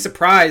people. I'm actually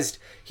surprised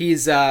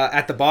he's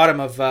at the bottom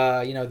of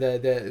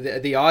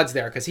the odds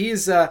there, because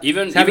he's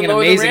having an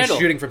amazing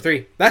shooting from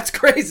 3. That's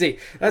crazy.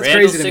 That's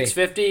Randall's crazy to me.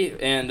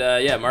 650 and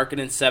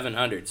Markkanen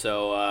 700.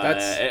 So,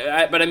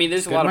 but I mean,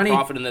 there's a lot of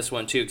profit in this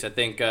one too, because I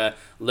think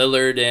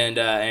Lillard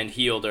and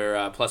Hield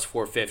are plus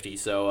 450.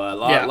 So a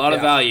lot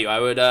of value.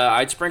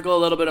 I'd sprinkle a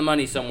little bit of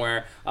money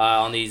somewhere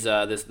on these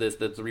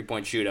the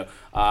 3-point shootout.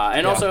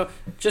 Also,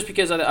 just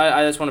because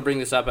I just want to bring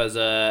this up as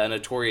a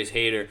notorious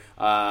hater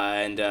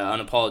and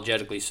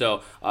unapologetically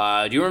so.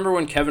 Do you remember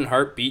when Kevin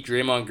Hart beat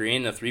Draymond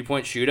Green in a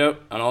 3-point shootout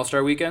on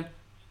All-Star Weekend?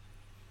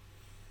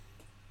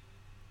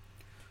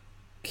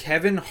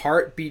 Kevin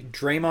Hart beat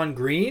Draymond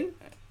Green?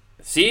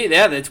 See,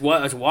 yeah, it's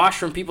washed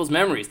from people's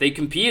memories. They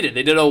competed.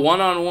 They did a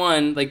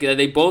one-on-one. Like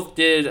they both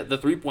did the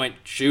 3-point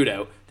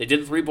shootout. They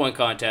did the 3-point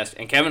contest,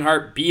 and Kevin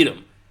Hart beat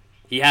him.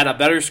 He had a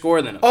better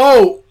score than him.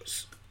 Oh,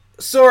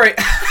 sorry.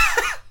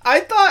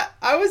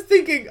 I was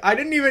thinking, I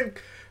didn't even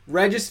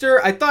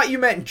register. I thought you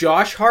meant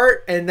Josh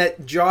Hart, and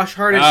that Josh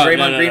Hart and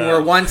Draymond Green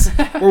were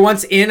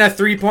once in a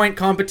 3-point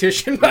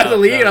competition by the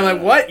league. And I'm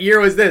like, what year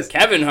was this?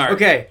 Kevin Hart.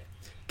 Okay,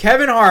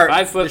 Kevin Hart,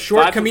 5 foot, the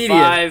short 5 comedian.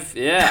 5,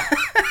 yeah.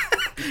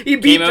 He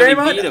beat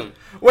Draymond. He beat him.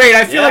 Wait,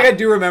 I feel like I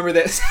do remember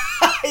this.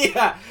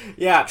 yeah.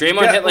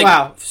 Draymond hit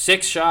like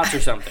 6 shots or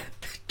something.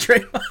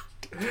 Draymond.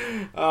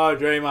 Oh,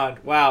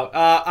 Draymond! Wow.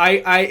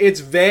 It's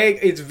vague.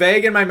 It's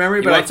vague in my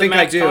memory, but I think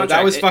I do. Contract.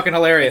 That was fucking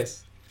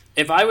hilarious.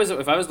 If I was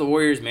the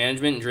Warriors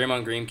management and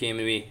Draymond Green came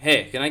to me,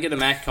 hey, can I get a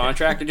max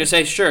contract? I'd just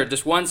say, sure,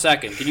 just 1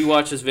 second. Can you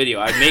watch this video?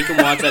 I'd make him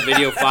watch that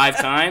video 5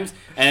 times,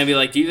 and I'd be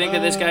like, do you think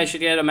that this guy should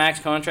get a max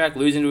contract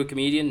losing to a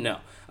comedian? No.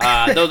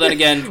 Though then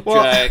again,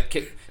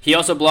 he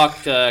also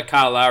blocked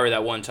Kyle Lowry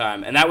that one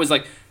time, and that was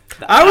like.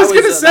 I was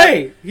gonna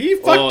say he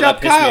fucked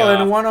up Kyle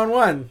in a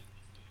 1-on-1.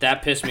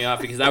 That pissed me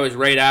off because that was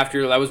right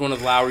after. That was one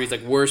of Lowry's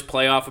worst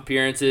playoff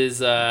appearances,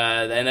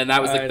 and then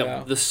that was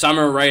the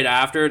summer right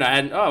after.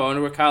 And I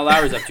wonder what Kyle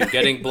Lowry's up to,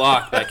 getting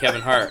blocked by Kevin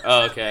Hart.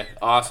 Oh, okay,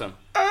 awesome.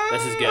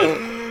 This is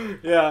good.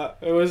 Yeah,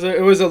 it was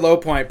a low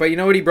point, but you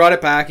know what? He brought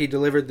it back. He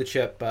delivered the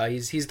chip.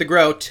 He's the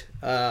GOAT,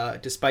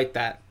 despite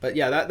that. But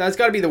yeah, that's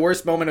got to be the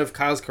worst moment of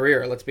Kyle's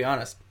career. Let's be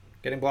honest.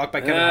 Getting blocked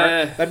by Kevin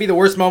Hart. That'd be the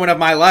worst moment of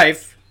my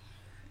life.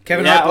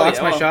 Kevin Hart blocks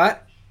my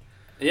shot.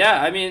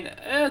 Yeah, I mean,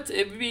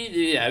 it would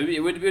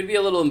be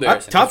a little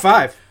embarrassing. Top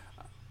 5.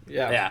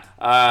 Yeah.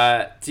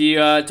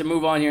 To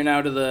move on here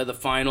now to the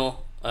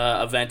final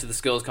event of the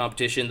skills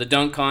competition, the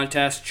dunk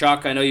contest.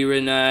 Chuck, I know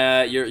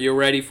you're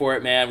ready for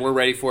it, man. We're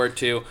ready for it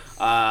too.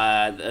 The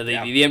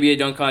NBA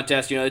dunk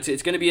contest.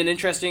 It's going to be an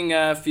interesting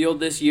field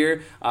this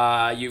year.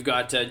 You've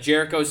got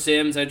Jericho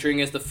Sims entering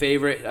as the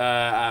favorite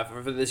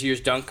for this year's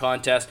dunk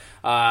contest,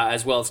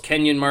 as well as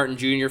Kenyon Martin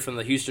Jr. from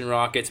the Houston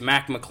Rockets,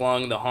 Mac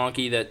McClung, the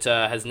honky that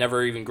has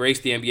never even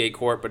graced the NBA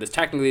court, but is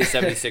technically a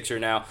 76er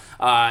now,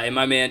 and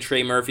my man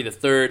Trey Murphy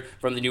III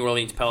from the New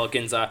Orleans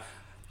Pelicans.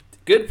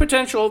 Good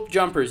potential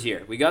jumpers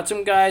here. We got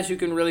some guys who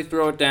can really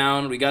throw it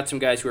down. We got some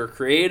guys who are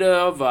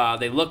creative.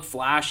 They look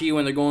flashy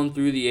when they're going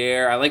through the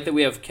air. I like that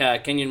we have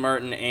Kenyon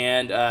Martin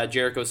and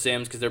Jericho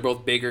Sims because they're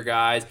both bigger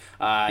guys.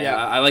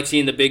 I like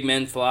seeing the big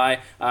men fly.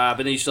 But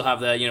then you still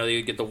have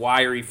you get the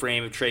wiry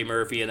frame of Trey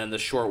Murphy and then the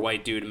short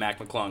white dude, Mac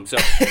McClung. So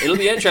it'll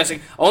be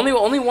interesting. Only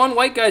one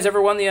white guy's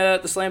ever won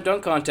the slam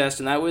dunk contest,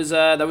 and that was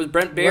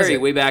Brent Barry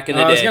way back in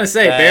the day. I was gonna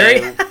say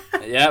Barry.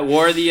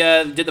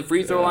 Yeah, did the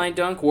free throw line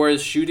dunk, wore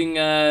his shooting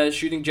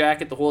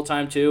jacket the whole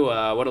time too.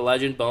 What a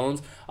legend,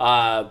 Bones.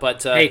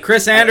 Hey,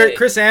 Chris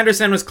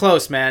Anderson was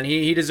close, man.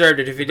 He deserved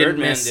it if he didn't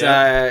miss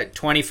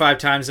 25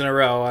 times in a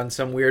row on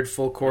some weird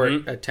full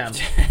court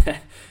attempt.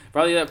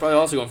 Probably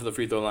also going for the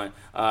free throw line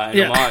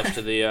in homage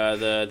to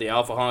the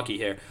alpha honky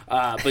here.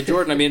 But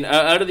Jordan, I mean,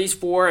 out of these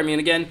 4, I mean,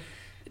 again,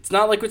 it's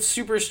not like it's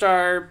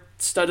superstar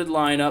studded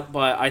lineup,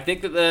 but I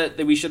think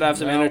that we should have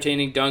some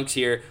entertaining dunks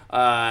here.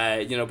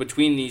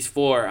 Between these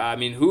 4, I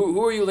mean,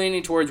 who are you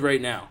leaning towards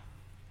right now?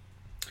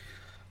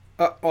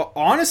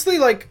 Honestly,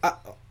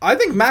 I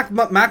think Mac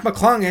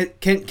McClung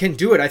can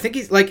do it. I think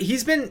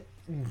he's been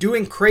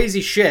doing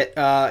crazy shit.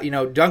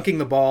 Dunking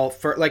the ball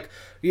for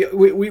we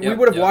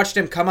would have watched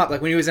him come up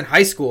when he was in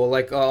high school,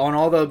 on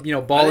all the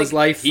Ball is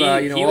Life. He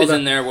was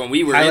in there when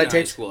we were in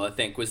high school. I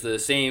think was the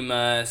same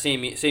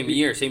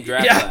year, same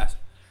draft class.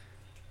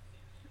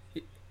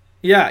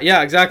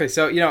 Yeah, exactly.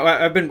 So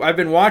I've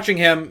been watching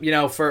him,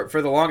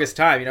 for the longest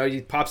time.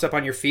 He pops up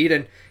on your feed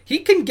and he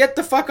can get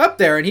the fuck up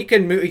there and he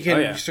can move,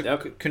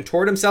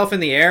 contort himself in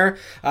the air.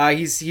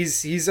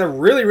 He's a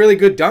really really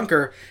good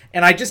dunker,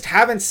 and I just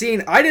haven't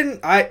seen.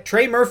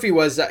 Trey Murphy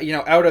was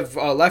out of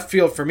left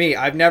field for me.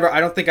 I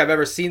don't think I've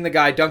ever seen the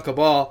guy dunk a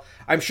ball.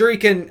 I'm sure he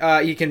can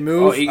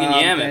move. Oh, he can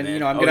yam it,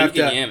 man. I'm gonna have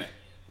to. Yam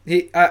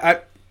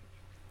it.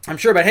 I'm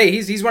sure, but hey,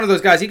 he's one of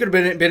those guys. He could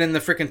have been in the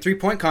freaking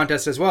 3-point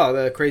contest as well.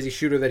 The crazy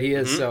shooter that he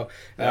is. Mm-hmm.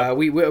 So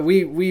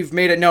we've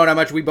made it known how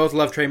much we both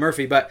love Trey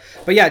Murphy. But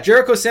yeah,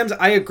 Jericho Sims,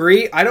 I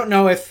agree. I don't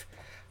know if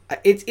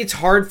it's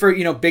hard for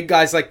big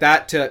guys like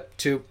that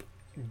to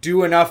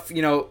do enough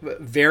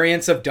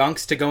variance of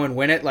dunks to go and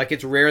win it. Like,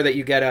 it's rare that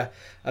you get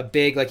a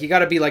big, like, you got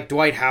to be like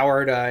Dwight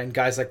Howard and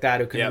guys like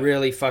that who can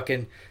really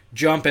fucking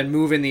jump and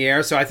move in the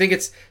air. So I think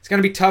it's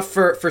going to be tough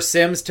for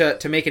Sims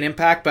to make an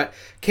impact. But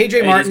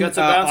KJ Martin,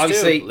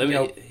 obviously,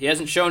 he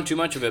hasn't shown too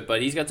much of it,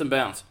 but he's got some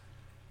bounce.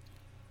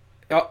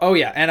 Oh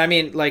yeah, and I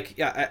mean,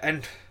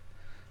 and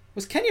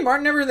was Kenyon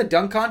Martin ever in the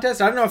dunk contest?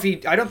 I don't know if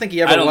he. I don't think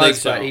he ever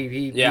was. So. But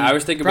he I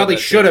was thinking probably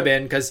about that should have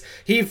been, because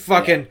he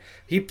fucking. Yeah.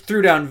 He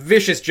threw down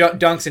vicious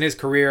dunks in his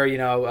career,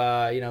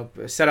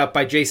 set up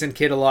by Jason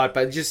Kidd a lot,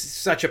 but just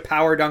such a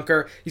power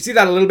dunker. You see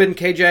that a little bit in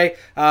KJ,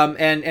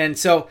 and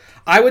so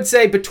I would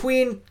say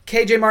between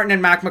KJ Martin and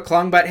Mac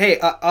McClung, but hey,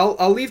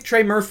 I'll leave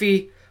Trey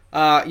Murphy,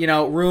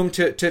 room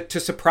to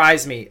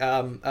surprise me,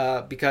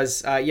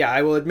 because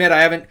I will admit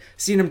I haven't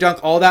seen him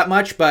dunk all that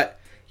much, but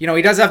he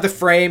does have the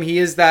frame. He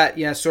is that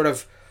sort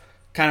of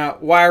kind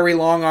of wiry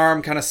long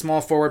arm, kind of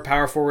small forward,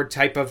 power forward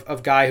type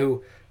of guy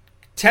who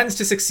tends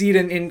to succeed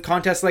in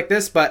contests like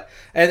this. But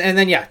and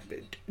then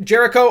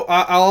Jericho,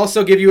 I'll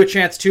also give you a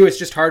chance too. It's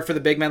just hard for the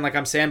big men, like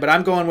I'm saying, but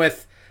I'm going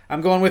with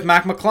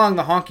Mac McClung,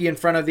 the honky in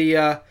front of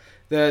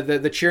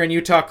the cheering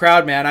Utah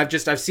crowd, man.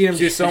 I've seen him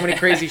do so many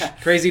crazy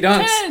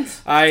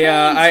dunks.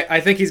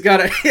 I think he's got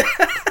it.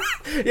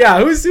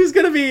 Yeah, who's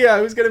gonna be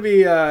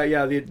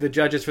the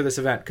judges for this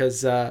event,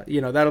 because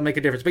that'll make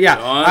a difference. But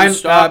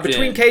I'm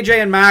between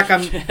KJ and Mac.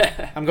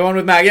 I'm going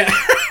with Mac. Yeah.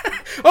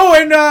 Oh,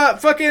 and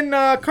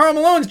Karl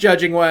Malone's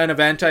judging an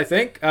event, I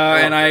think.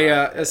 And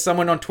as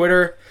someone on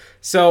Twitter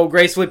so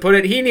gracefully put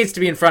it, he needs to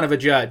be in front of a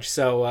judge.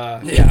 So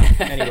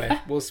anyway,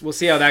 we'll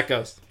see how that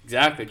goes.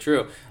 Exactly,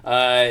 true.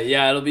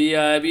 It'll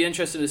be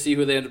interesting to see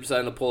who they end up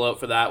deciding to pull out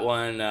for that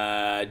one.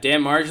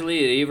 Dan Marjoley,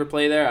 did he ever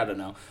play there? I don't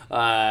know.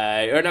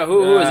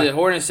 Who was it?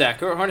 Hornacek.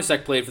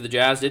 Hornacek played for the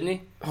Jazz, didn't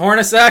he?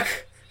 Hornacek.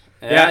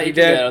 Yeah, he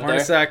did.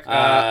 Hornacek.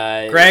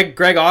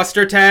 Greg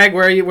Ostertag.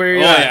 Where are you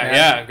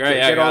at? Great.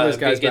 Get all those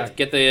guys back.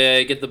 Get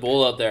the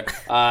bull out there.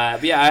 I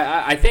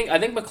think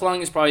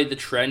McClung is probably the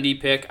trendy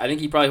pick. I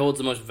think he probably holds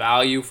the most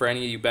value for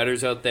any of you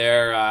bettors out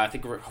there. I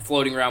think we're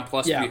floating around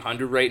plus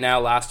 300 right now.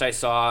 Last I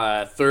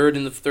saw, third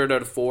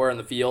out of 4 in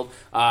the field.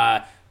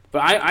 But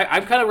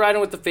I'm kind of riding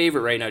with the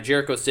favorite right now,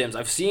 Jericho Sims.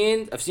 I've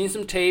seen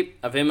some tape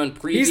of him on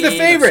pregame. He's the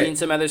favorite. I've seen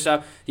some other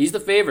stuff. He's the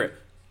favorite.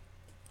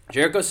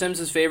 Jericho Sims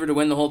is favored to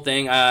win the whole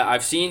thing.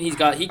 I've seen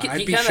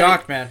I'd be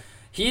shocked, man.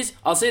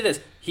 I'll say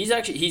this.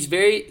 He's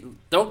very,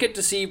 don't get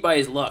deceived by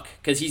his look,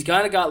 because he's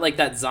kind of got like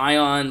that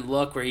Zion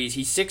look where he's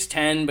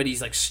 6'10", but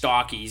he's like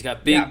stocky. He's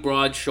got big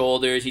broad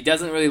shoulders. He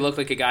doesn't really look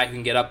like a guy who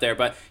can get up there,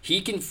 but he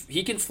can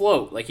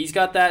float. Like, he's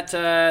got that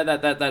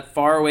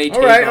far away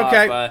takeoff. All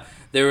right, okay.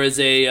 There was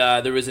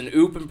an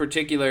oop in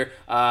particular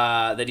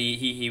that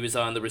he was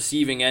on the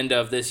receiving end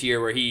of this year,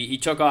 where he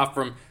took off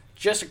from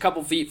just a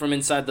couple feet from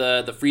inside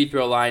the free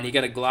throw line. He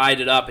got to glide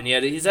it up, and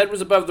his head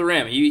was above the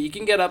rim. He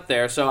can get up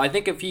there. So I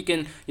think if he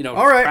can,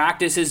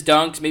 practice his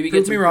dunks, maybe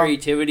get some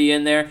creativity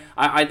in there,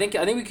 I think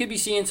we could be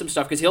seeing some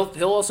stuff, because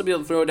he'll also be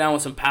able to throw it down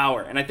with some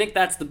power. And I think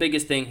that's the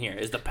biggest thing here,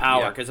 is the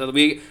power, because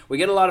we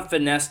get a lot of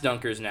finesse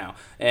dunkers now,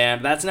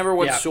 and that's never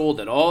what's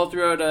sold it all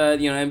throughout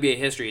NBA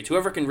history. It's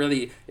whoever can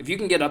really, if you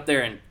can get up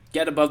there and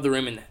get above the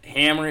rim and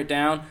hammer it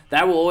down,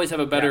 that will always have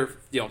a better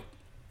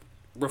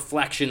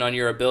reflection on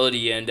your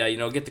ability, and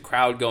get the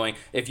crowd going.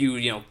 If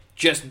you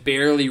just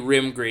barely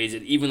rim graze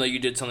it, even though you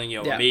did something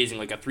amazing,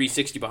 like a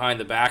 360 behind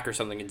the back or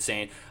something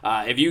insane.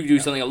 If you do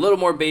something a little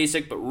more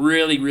basic but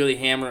really really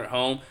hammer it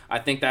home, I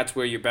think that's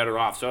where you're better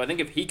off. So I think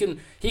if he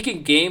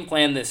can game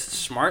plan this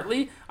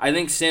smartly, I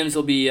think Sims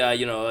will be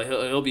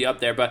he'll be up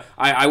there. But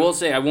I will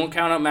say I won't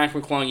count out Mac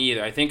McClung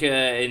either. I think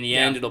in the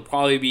end it'll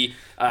probably be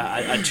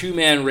a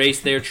 2-man race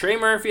there. Trey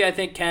Murphy, I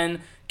think, can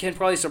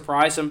probably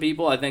surprise some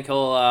people. I think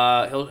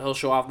he'll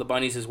show off the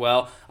bunnies as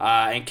well.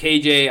 And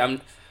KJ,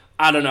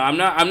 I don't know. I'm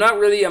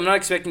not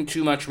expecting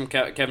too much from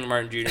Kevin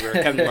Martin Jr. or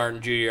Kevin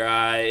Martin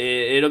Jr.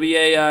 It'll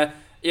be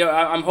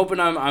I'm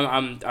hoping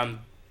I'm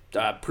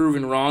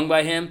proven wrong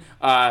by him.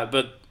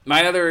 But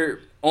my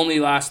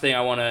only last thing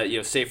I want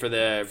to say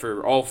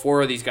for all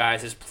 4 of these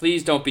guys is,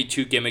 please don't be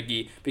too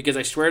gimmicky, because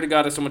I swear to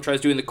God, if someone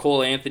tries doing the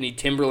Cole Anthony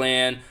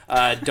Timberland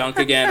dunk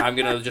again, I'm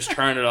gonna just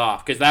turn it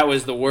off, because that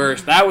was the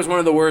worst. That was one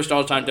of the worst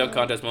all-time dunk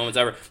contest moments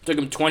ever. It took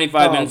him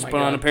 25 minutes to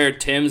put on a pair of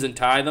Tims and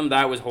tie them.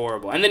 That was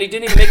horrible. And then he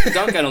didn't even make the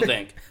dunk, I don't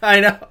think. I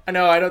know.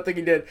 I don't think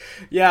he did.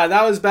 Yeah,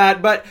 that was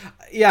bad. But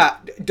yeah,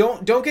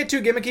 don't get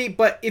too gimmicky.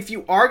 But if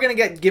you are gonna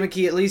get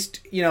gimmicky, at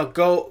least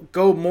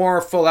go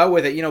more full out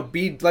with it.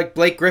 Be like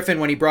Blake Griffin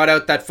when he brought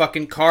out that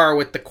fucking car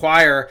with the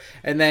choir,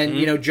 and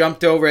then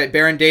jumped over it.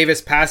 Baron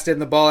Davis passed in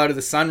the ball out of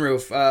the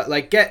sunroof.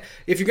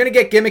 If you're gonna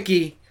get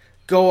gimmicky,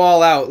 go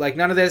all out. Like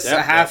none of this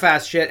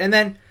half-ass shit. And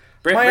then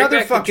my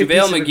other fucking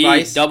piece of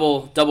advice,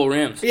 double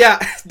rims. Yeah,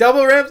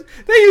 double rims.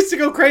 They used to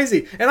go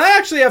crazy, and I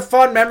actually have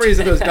fond memories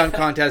of those dunk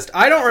contests.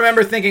 I don't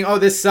remember thinking, "Oh,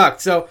 this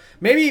sucked." So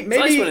maybe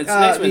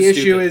the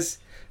issue is,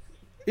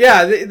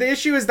 the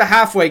issue is the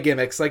halfway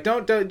gimmicks. Like,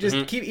 don't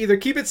just keep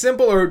it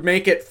simple or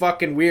make it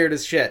fucking weird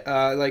as shit.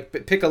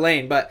 Pick a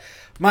lane. But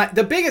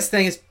the biggest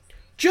thing is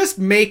just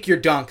make your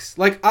dunks.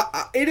 Like,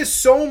 it is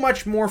so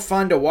much more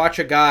fun to watch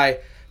a guy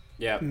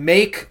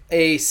make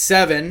a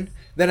 7.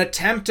 Then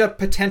attempt a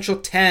potential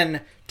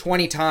 10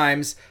 20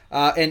 times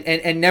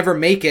and never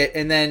make it,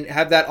 and then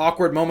have that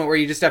awkward moment where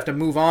you just have to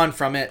move on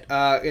from it,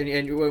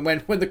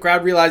 and when the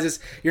crowd realizes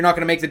you're not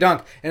going to make the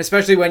dunk, and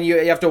especially when you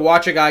have to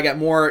watch a guy get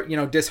more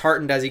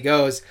disheartened as he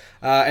goes,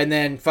 and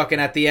then fucking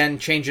at the end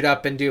change it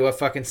up and do a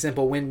fucking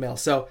simple windmill.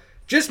 So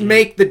just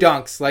make the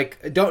dunks.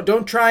 Like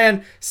don't try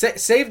and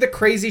save the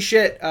crazy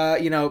shit for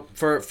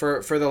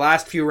the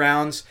last few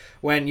rounds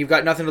when you've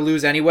got nothing to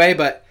lose anyway.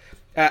 But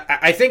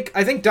I think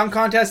dunk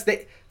contests,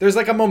 there's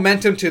like a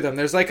momentum to them.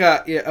 There's like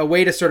a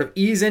way to sort of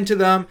ease into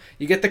them.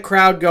 You get the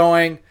crowd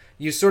going.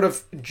 You sort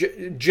of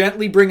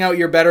gently bring out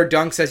your better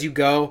dunks as you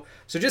go.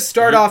 So just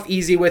start off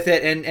easy with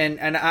it,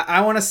 and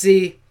I want to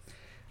see.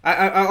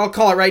 I'll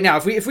call it right now.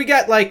 If we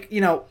get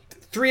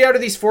 3 out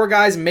of these 4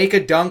 guys make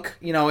a dunk,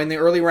 in the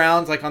early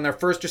rounds, like on their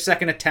first or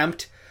second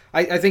attempt,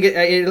 I think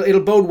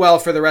it'll bode well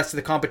for the rest of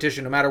the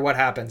competition, no matter what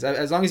happens.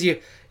 As long as you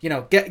get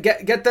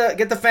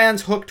the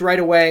fans hooked right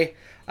away.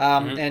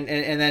 And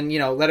then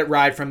let it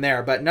ride from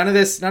there. But none of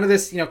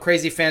this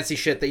crazy fancy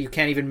shit that you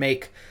can't even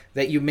make,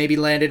 that you maybe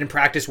landed in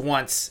practice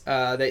once,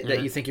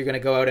 that you think you're going to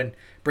go out and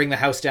bring the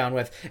house down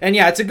with. And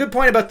yeah, it's a good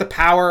point about the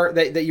power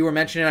that you were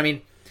mentioning. I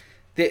mean,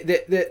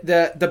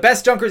 the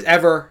best dunkers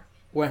ever,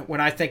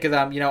 when I think of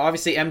them,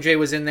 obviously MJ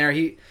was in there.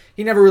 He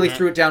never really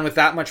threw it down with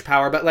that much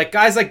power. But like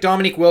guys like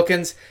Dominique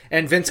Wilkins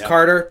and Vince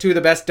Carter, 2 of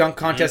the best dunk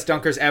contest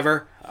dunkers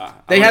ever.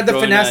 They had the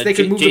finesse. They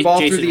could move the ball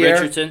through the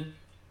air.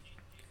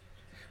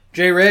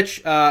 Jay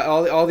Rich,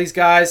 all these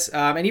guys,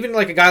 and even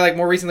like a guy like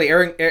more recently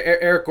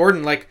Eric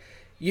Gordon, like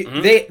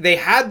they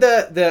had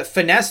the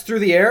finesse through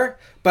the air,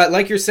 but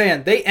like you're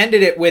saying, they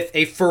ended it with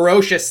a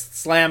ferocious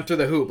slam through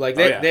the hoop. Like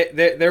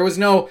there was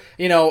no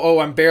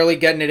I'm barely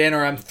getting it in,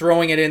 or I'm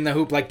throwing it in the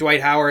hoop like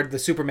Dwight Howard, the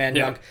Superman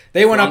dunk.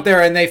 They went up there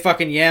and they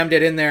fucking yammed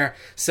it in there.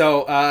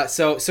 So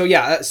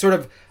yeah, sort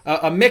of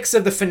a mix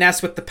of the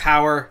finesse with the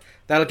power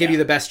that'll give you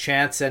the best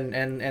chance,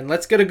 and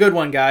let's get a good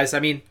one, guys. I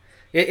mean.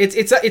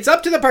 It's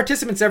up to the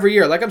participants every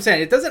year. Like I'm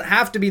saying, it doesn't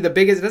have to be the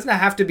biggest. It doesn't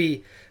have to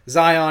be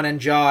Zion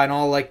and Ja and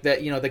all like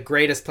the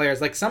greatest players.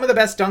 Like some of the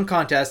best dunk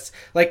contests,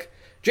 like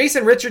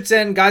Jason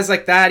Richardson, guys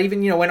like that.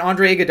 Even when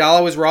Andre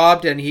Iguodala was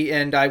robbed,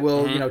 and I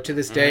will to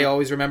this day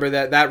always remember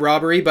that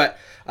robbery. But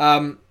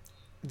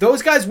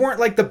those guys weren't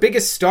like the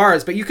biggest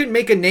stars, but you can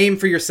make a name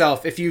for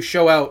yourself if you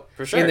show out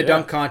in the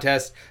dunk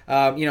contest.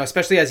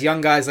 Especially as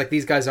young guys like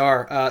these guys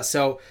are.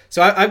 So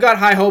I've got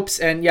high hopes,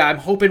 and I'm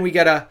hoping we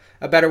get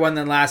a better one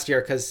than last year,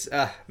 because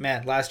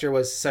last year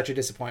was such a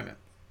disappointment.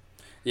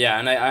 Yeah,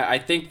 and I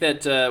think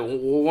that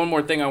one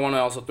more thing I want to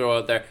also throw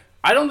out there.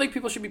 I don't think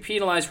people should be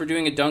penalized for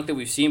doing a dunk that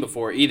we've seen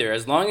before either,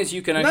 as long as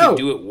you can actually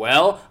do it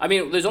well. I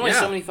mean, there's only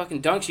so many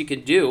fucking dunks you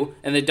can do,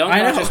 and the dunk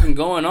contest has been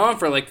going on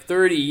for like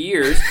 30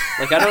 years.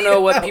 Like, I don't know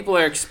what people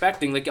are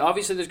expecting. Like,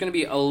 obviously there's going to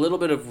be a little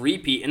bit of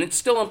repeat, and it's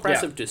still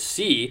impressive to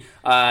see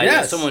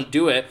someone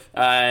do it.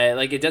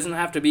 Like, it doesn't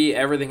have to be,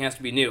 everything has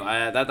to be new.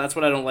 That's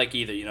what I don't like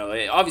either.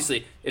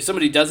 Obviously, if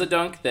somebody does a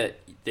dunk that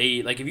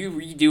if you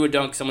redo a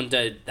dunk someone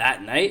did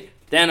that night,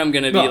 then I'm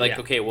gonna be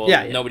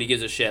nobody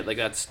gives a shit. Like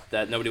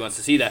that nobody wants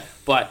to see that.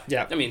 But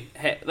I mean,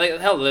 hey,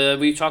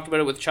 we talked about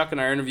it with Chuck in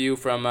our interview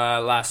from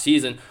last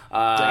season.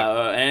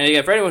 And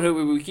again, for anyone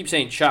who we keep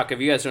saying Chuck, if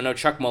you guys don't know,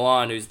 Chuck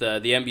Milan, who's the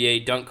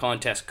NBA dunk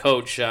contest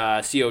coach,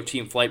 CO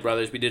Team Flight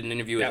Brothers. We did an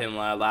interview with him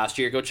last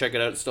year. Go check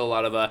it out. Still a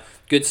lot of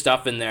good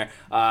stuff in there.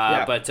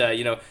 But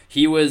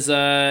he was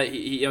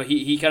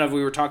he kind of,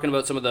 we were talking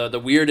about some of the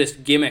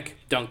weirdest gimmick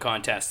dunk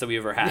contests that we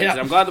ever had.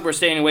 I'm glad that we're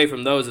staying away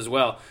from those as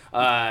well.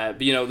 But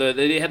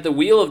they had the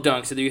wheel of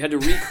dunks, so you had to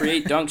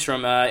recreate dunks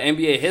from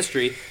NBA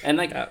history, and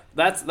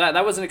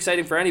that wasn't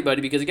exciting for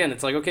anybody, because again,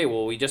 it's like, okay,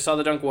 well, we just saw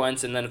the dunk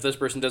once, and then if this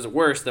person does it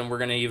worse, then we're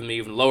going to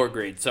even lower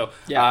grade. So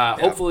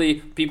hopefully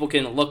people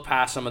can look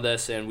past some of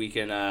this, and we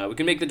can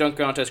make the dunk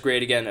contest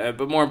great again,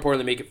 but more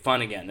importantly, make it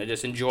fun again. And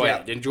just enjoy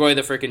it. Enjoy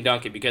the freaking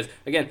dunking, because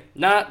again,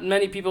 not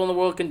many people in the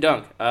world can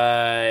dunk.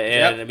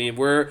 I mean,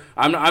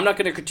 I'm not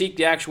going to critique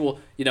the actual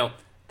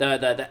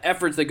the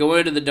efforts that go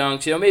into the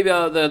dunks, maybe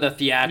the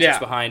theatrics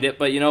behind it,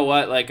 but you know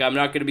what? Like, I'm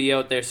not going to be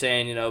out there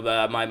saying,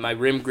 my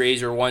rim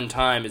grazer one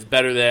time is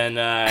better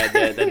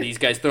than these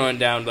guys throwing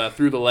down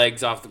through the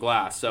legs off the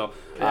glass. So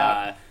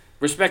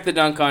respect the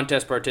dunk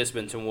contest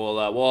participants, and we'll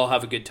all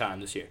have a good time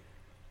this year.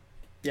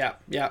 Yeah,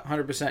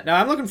 100%. No,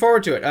 I'm looking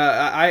forward to it.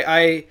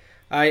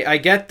 I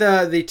get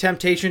the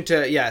temptation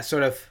to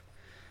sort of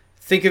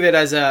think of it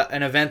as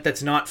an event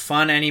that's not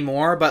fun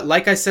anymore. But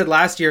like I said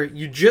last year,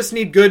 you just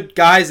need good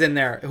guys in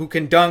there who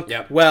can dunk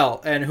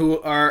well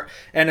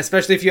and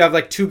especially if you have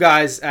like two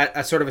guys at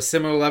a sort of a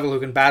similar level who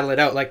can battle it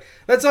out. Like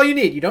that's all you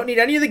need. You don't need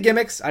any of the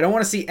gimmicks. I don't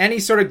want to see any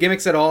sort of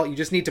gimmicks at all. You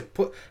just need to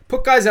put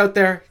guys out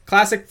there.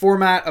 Classic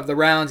format of the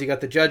rounds. You got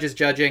the judges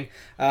judging,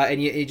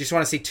 and you just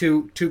want to see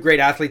two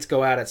great athletes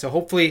go at it. So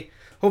hopefully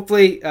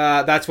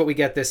that's what we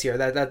get this year.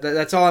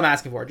 That's all I'm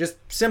asking for. Just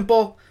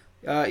simple.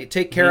 You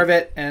take care of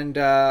it, and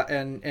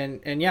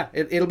yeah,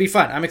 it'll be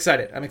fun. I'm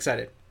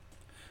excited.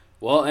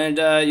 Well,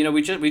 and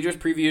we just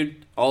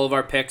previewed all of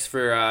our picks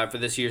for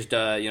this year's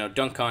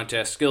dunk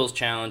contest, skills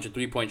challenge, and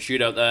 3-point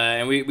shootout,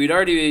 and we'd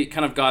already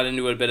kind of got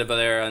into it a bit of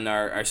there on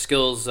our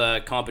skills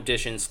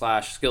competition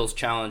 / skills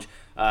challenge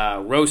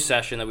roast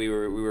session that we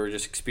were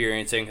just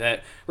experiencing.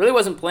 That really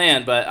wasn't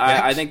planned, but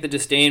I think the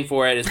disdain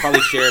for it is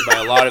probably shared by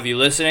a lot of you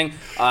listening.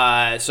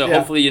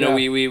 Hopefully,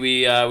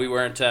 we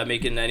weren't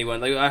making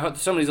anyone like. I hope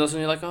somebody's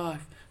listening. You're like, oh,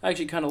 I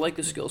actually kind of like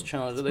the skills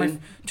challenge.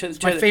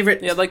 It's my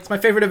favorite. Yeah, it's my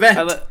favorite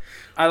event.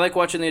 I like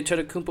watching the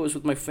Antetokounmpos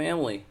with my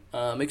family.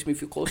 Makes me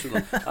feel closer to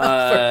them.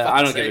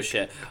 I don't give a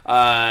shit.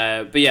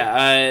 But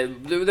yeah,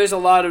 there's a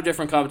lot of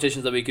different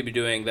competitions that we could be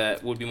doing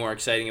that would be more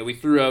exciting. And we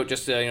threw out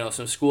just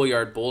some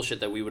schoolyard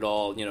bullshit that we would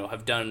all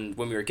have done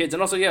when we were kids.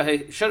 And also,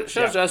 hey, shout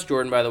out to us,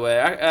 Jordan. By the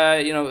way,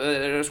 I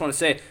just want to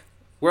say.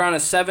 We're on a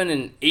 7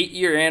 and 8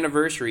 year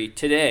anniversary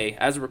today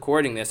as we're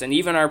recording this, and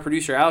even our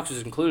producer Alex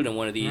was included in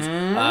one of these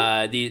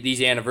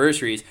these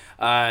anniversaries.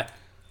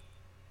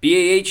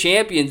 BAA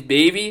champions,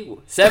 baby!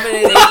 7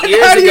 and 8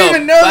 years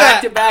ago,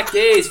 back-to-back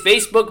days.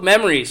 Facebook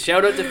memories.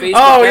 Shout out to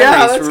Facebook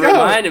memories for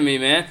reminding me,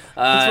 man.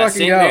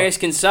 St. Mary's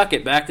can suck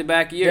it.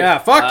 Back-to-back year. Yeah,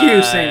 fuck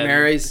you, St.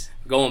 Mary's.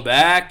 Going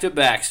back to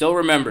back, still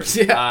remember.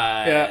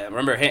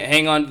 Remember,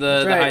 hang on to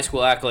the high school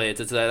accolades.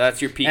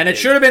 That's your peak. And it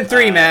should have been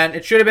 3, man.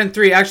 It should have been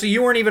 3. Actually,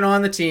 you weren't even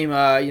on the team.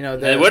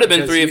 It would have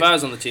been 3 if I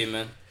was on the team,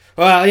 man.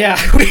 Well, yeah,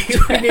 we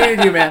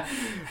needed you, man.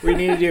 We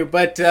needed you,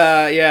 but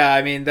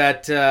I mean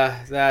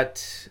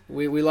that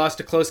we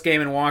lost a close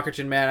game in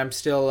Walkerton, man. I'm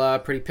still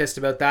pretty pissed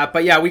about that.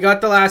 But yeah, we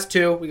got the last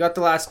two.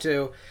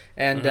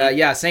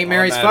 And St.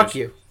 Mary's, fuck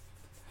you.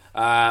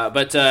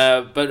 But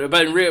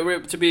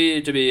to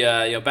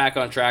be back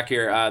on track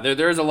here,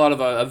 there's a lot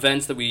of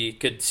events that we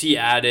could see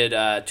added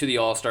to the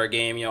All-Star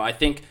game. I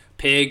think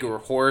pig or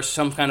horse,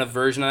 some kind of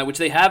version of that, which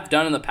they have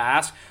done in the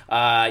past.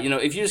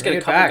 If you just get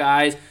a couple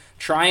guys,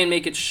 try and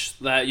make it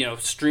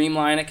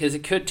streamline it, because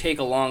it could take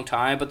a long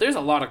time. But there's a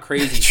lot of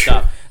crazy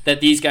stuff that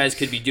these guys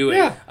could be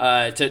doing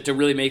to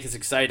really make this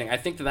exciting. I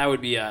think that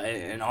would be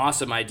an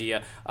awesome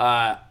idea.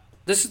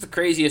 This is the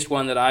craziest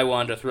one that I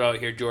wanted to throw out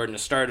here, Jordan, to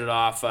start it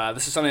off.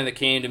 This is something that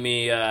came to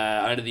me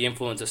under the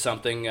influence of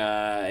something,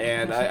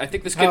 and I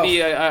think this could be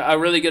a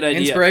really good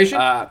idea. Inspiration?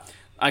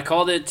 I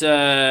called it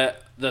the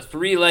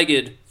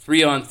 3-legged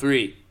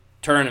 3-on-3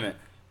 tournament.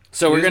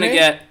 So we're going to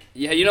get,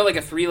 like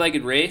a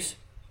 3-legged race?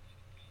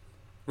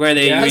 Where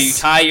you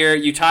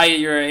tie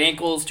your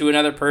ankles to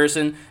another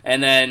person,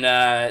 and then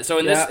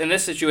in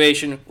this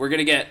situation we're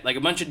gonna get like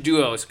a bunch of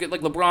duos, get like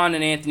LeBron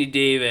and Anthony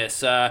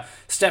Davis,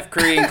 Steph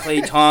Curry and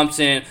Klay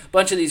Thompson, a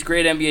bunch of these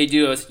great NBA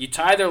duos. You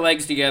tie their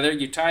legs together,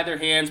 you tie their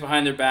hands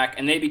behind their back,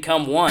 and they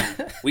become one.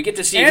 We get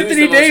to see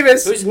Anthony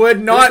Davis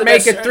would not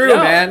make it through,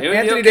 man.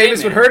 Anthony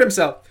Davis would hurt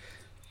himself.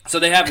 So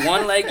they have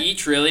one leg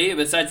each, really,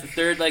 besides the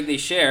third leg they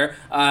share,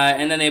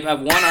 and then they have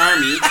one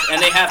arm each,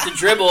 and they have to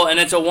dribble, and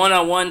it's a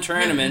one-on-one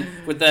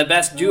tournament with the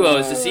best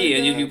duos to see.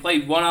 And you play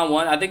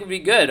one-on-one. I think it would be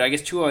good. I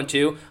guess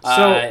 2-on-2.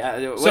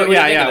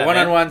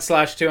 One-on-one /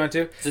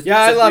 2-on-2.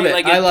 I love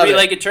it. I love it.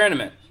 3-legged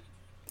tournament.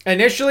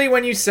 Initially,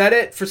 when you said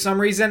it, for some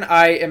reason,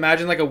 I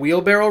imagined like a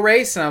wheelbarrow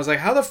race, and I was like,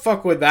 how the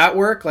fuck would that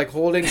work? Like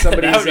holding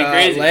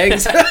somebody's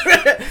legs?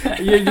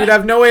 You'd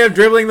have no way of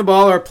dribbling the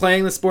ball or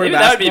playing the sport of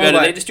basketball. That would be better.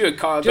 They just do a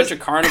bunch of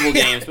carnival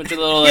games, a bunch of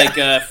little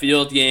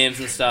field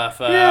games and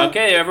stuff.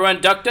 Okay, everyone,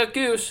 duck, duck,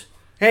 goose.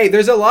 Hey,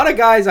 there's a lot of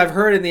guys I've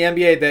heard in the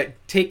NBA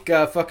that take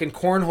fucking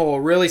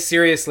cornhole really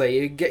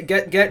seriously. You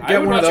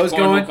get one of those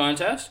going.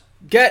 Contest?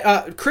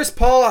 Get Chris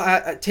Paul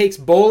takes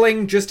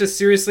bowling just as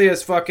seriously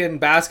as fucking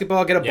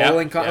basketball. Get a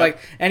bowling like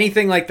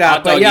anything like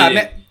that. But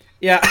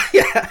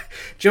yeah.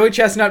 Joey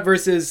Chestnut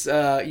versus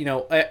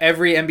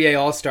every NBA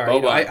All-Star.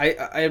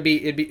 It'd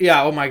be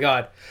oh my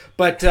god.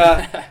 But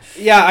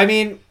I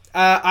mean.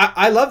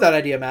 I love that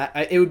idea, Matt.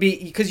 It would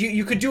be because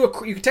you could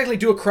technically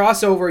do a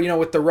crossover,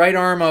 with the right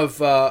arm of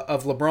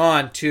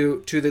LeBron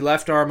to the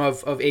left arm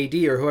of AD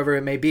or whoever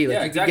it may be.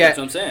 Like exactly. That's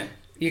what I'm saying.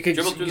 You could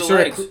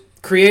sort of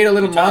create a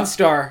little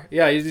Monstar.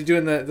 Yeah, you're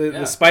doing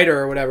the spider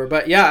or whatever.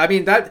 But yeah, I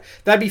mean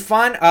that'd be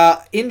fun.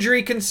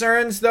 Injury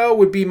concerns though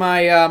would be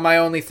my my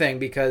only thing,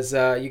 because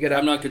you get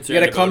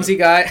a clumsy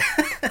guy.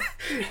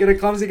 Get a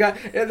clumsy guy.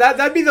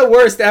 That'd be the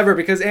worst ever,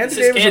 because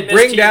Anthony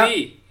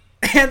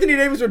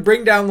Davis would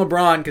bring down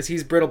LeBron because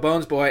he's brittle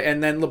bones boy,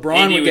 and then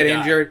LeBron would get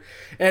injured,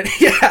 and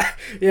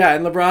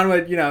and LeBron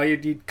would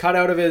you'd cut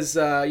out of his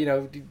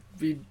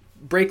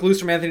break loose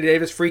from Anthony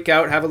Davis, freak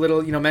out, have a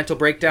little mental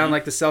breakdown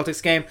like the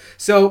Celtics game.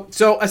 So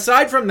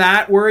aside from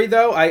that worry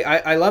though,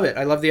 I love it.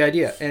 I love the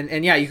idea,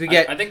 and yeah, you could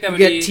get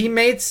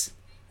teammates,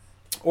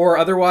 or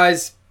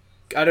otherwise,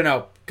 I don't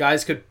know,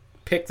 guys could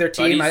pick their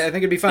team. I think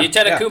it'd be fun. The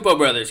Antetokounmpo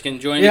brothers can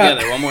join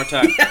together one more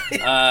time.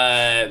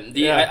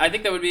 I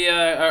think that would be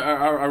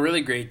a really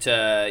great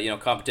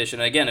competition.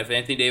 And again, if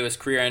Anthony Davis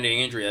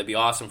career-ending injury, that'd be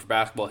awesome for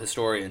basketball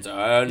historians.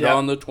 And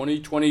on the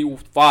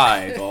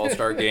 2025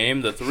 All-Star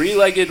Game, the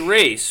three-legged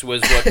race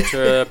was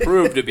what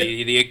proved to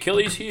be the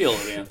Achilles heel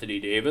of Anthony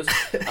Davis.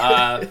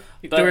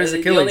 There is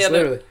Achilles,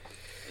 literally.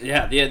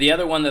 Yeah, the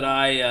other one that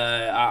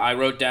I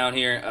wrote down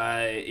here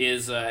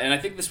is, and I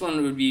think this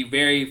one would be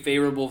very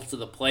favorable to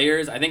the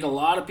players. I think a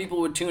lot of people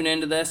would tune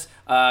into this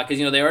because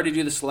they already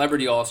do the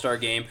Celebrity All-Star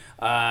Game,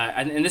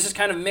 and this is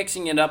kind of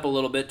mixing it up a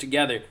little bit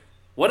together.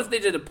 What if they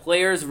did a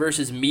players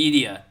versus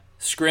media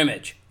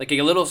scrimmage, like a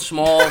little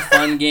small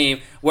fun game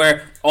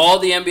where all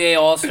the NBA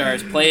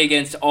All-Stars play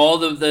against all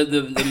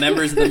the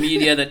members of the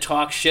media that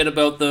talk shit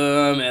about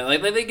them, and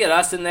like they get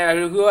us in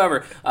there,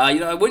 whoever.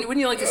 Wouldn't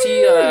you like to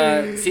see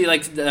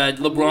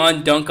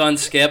LeBron dunk on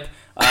Skip?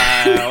 Or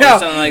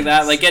something like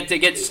that. Like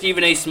get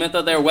Stephen A. Smith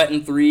out there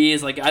wetting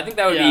threes. Like I think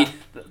that would be,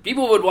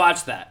 people would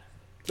watch that.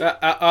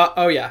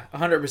 Oh yeah,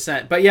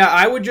 100%. But yeah,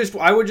 I would just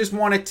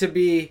want it to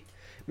be,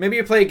 maybe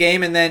you play a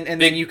game and then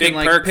you can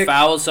Big Perk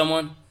fouls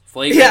someone.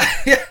 Yeah,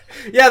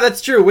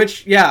 that's true.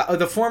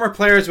 The former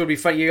players would be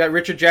fun. You got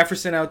Richard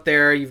Jefferson out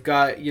there. You've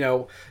got only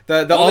all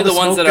the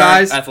ones that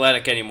guys aren't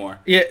athletic anymore.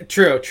 Yeah,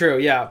 true.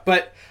 Yeah,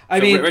 but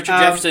Richard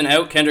Jefferson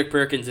out, Kendrick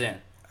Perkins in.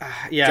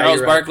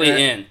 Charles Barkley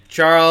in.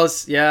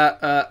 Charles,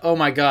 oh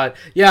my God,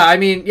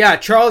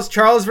 Charles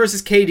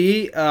versus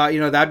KD.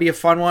 That'd be a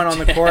fun one on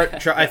the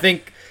court. I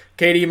think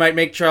KD might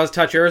make Charles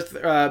touch earth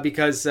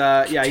because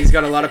he's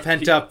got a lot of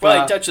pent up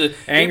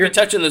anger. He'd be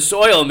touching the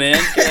soil, man.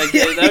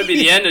 That would be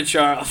the end of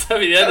Charles. That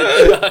would be the end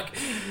of Chuck.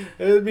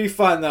 It would be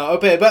fun though.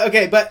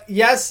 But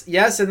yes,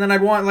 and then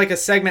I'd want like a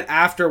segment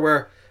after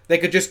where they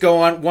could just go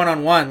on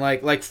one-on-one,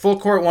 like full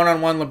court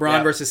one-on-one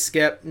LeBron versus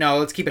Skip. No,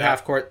 let's keep it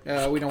half court.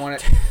 We don't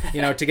want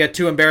it, to get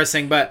too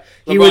embarrassing. But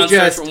he LeBron would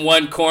just starts from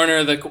one corner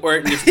of the court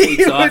and just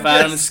takes off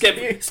at him.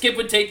 Skip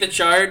would take the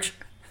charge.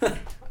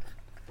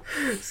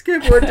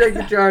 Skip would take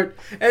the charge,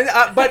 and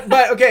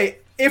but okay.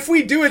 If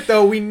we do it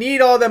though, we need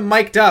all them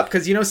mic'd up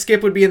because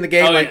Skip would be in the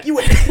game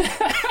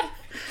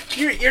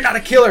you're not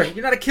a killer.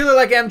 You're not a killer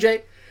like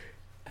MJ.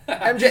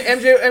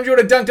 MJ would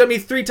have dunked on me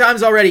 3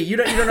 times already. You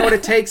don't know what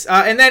it takes.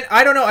 And then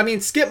I don't know. I mean,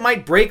 Skip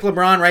might break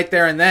LeBron right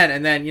there and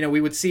then we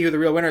would see who the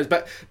real winner is.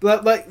 But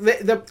like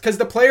because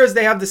the players,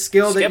 they have the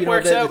skill Skip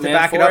that to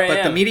back it up.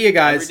 But the media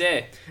guys,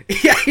 every day.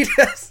 Yeah, he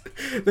does.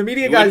 The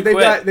media guys,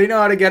 they know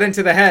how to get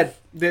into the head.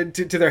 To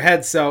their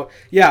heads. So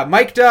yeah,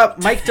 mic'd up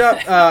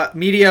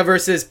media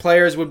versus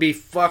players would be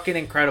fucking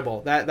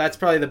incredible. That's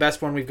probably the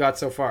best one we've got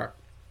so far.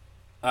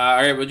 All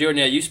right, well,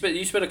 Jordan, you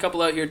spit a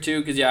couple out here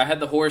too, because I had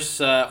the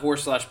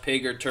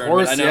horse/pig or turn.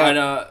 I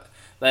know,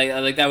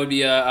 like that would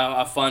be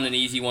a fun and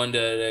easy one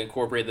to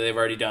incorporate that they've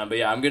already done. But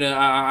yeah,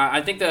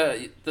 I think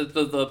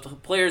the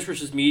players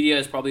versus media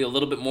is probably a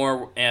little bit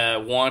more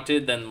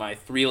wanted than my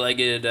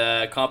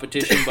three-legged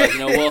competition. But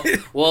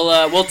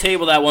we'll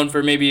table that one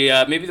for maybe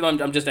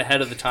I'm just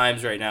ahead of the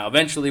times right now.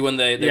 Eventually, when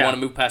they want to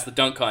move past the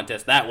dunk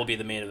contest, that will be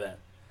the main event.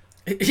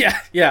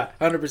 Yeah,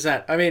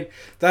 100%. I mean,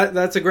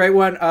 that's a great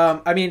one.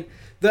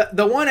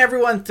 The one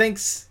everyone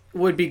thinks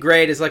would be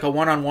great is like a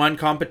one-on-one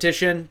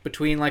competition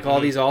between like all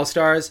these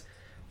all-stars.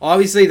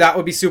 Obviously, that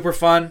would be super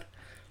fun,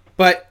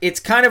 but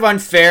it's kind of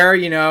unfair.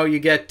 You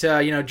get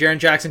Jaren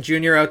Jackson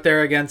Jr. out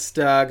there against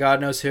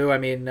God knows who. I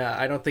mean,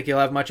 I don't think he'll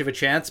have much of a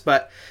chance,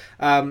 but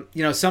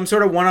some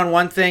sort of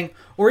one-on-one thing,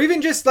 or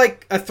even just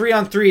like a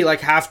 3-on-3,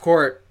 like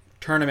half-court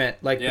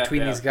tournament,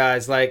 between these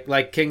guys,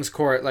 like King's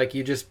Court. Like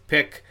you just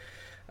pick.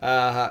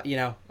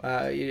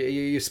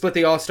 You split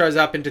the All-Stars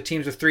up into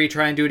teams of 3,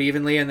 try and do it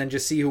evenly, and then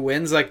just see who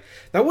wins. Like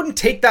that wouldn't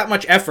take that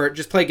much effort.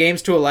 Just play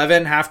games to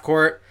 11, half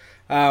court.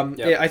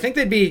 I think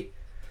they'd be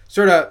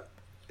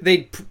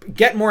they'd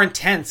get more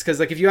intense because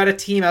like if you had a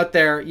team out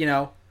there,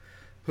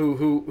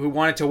 who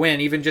wanted to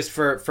win, even just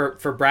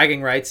for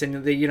bragging rights,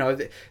 and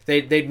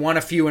they'd won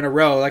a few in a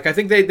row. Like I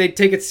think they'd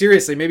take it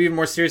seriously, maybe even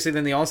more seriously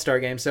than the All-Star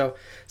game. So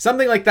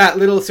something like that,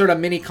 little sort of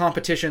mini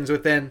competitions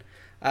within.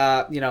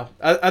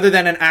 Other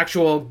than an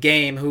actual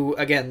game, who,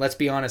 again, let's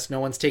be honest, no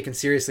one's taken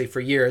seriously for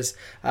years.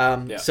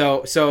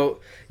 So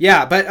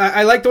yeah, but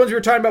I like the ones we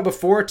were talking about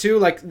before too,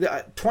 like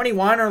the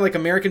 21 or like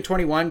American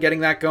 21,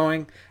 getting that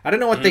going. I don't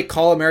know what they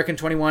call American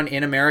 21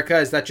 in America.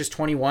 Is that just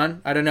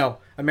 21? I don't know.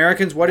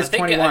 Americans, what is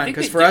 21?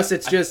 Because for us,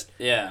 it's just...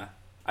 Yeah.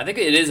 I think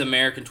it is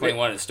American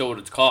 21. It's still what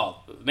it's called.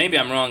 Maybe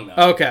I'm wrong,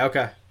 though.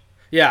 Okay.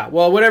 Yeah,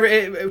 well,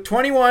 whatever.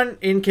 21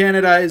 in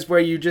Canada is where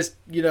you just,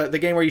 the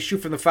game where you shoot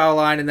from the foul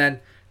line and then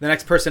the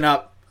next person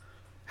up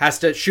has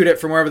to shoot it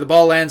from wherever the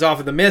ball lands off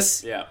of the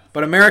miss. Yeah.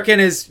 But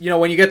American is,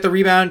 when you get the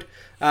rebound,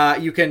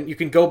 you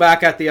can go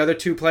back at the other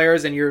two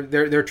players and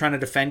they're trying to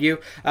defend you.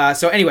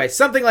 So anyway,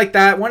 something like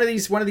that. One of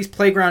these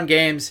playground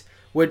games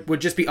would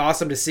just be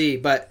awesome to see.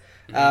 But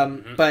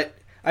But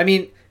I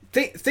mean,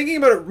 thinking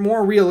about it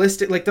more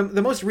realistic, like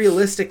the most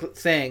realistic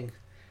thing,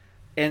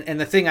 and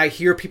the thing I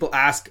hear people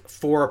ask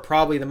for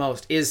probably the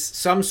most is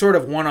some sort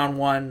of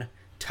one-on-one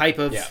type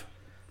of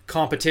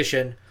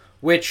competition,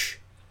 which,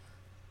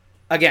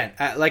 again,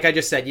 like I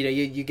just said,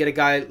 you get a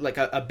guy like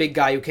a big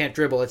guy who can't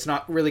dribble. It's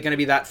not really going to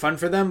be that fun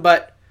for them,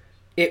 but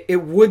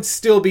it would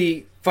still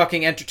be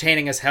fucking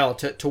entertaining as hell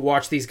to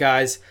watch these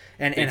guys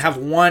and have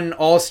one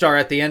all-star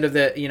at the end of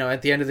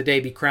the day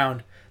be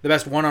crowned the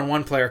best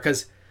one-on-one player,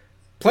 because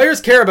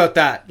players care about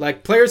that.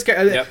 Like, players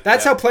care.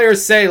 That's how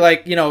players say,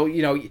 like,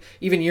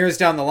 even years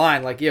down the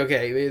line, like,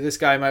 okay, this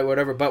guy might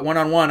whatever, but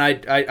one-on-one,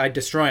 I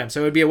destroy him.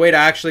 So it would be a way to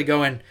actually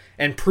go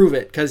and prove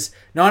it, because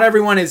not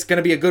everyone is going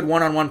to be a good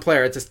one-on-one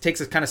player. It just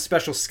takes a kind of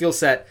special skill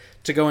set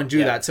to go and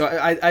do that. So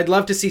I'd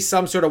love to see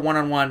some sort of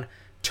one-on-one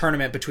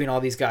tournament between all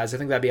these guys. I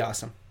think that'd be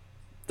awesome.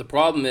 The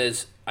problem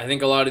is, I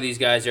think a lot of these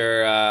guys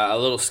are a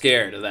little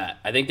scared of that.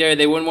 I think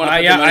they wouldn't want to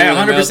put the money where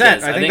their mouth is.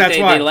 I think that's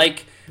why.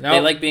 They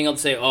like being able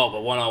to say, oh,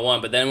 but one-on-one.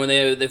 But then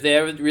if they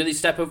ever really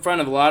step in front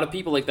of a lot of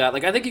people like that,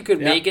 like, I think you could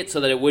make it so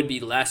that it would be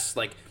less,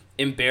 like,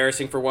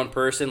 embarrassing for one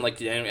person,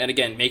 like, and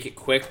again, make it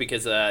quick,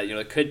 because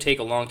it could take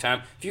a long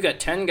time. If you got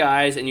 10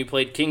 guys and you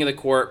played king of the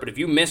court, but if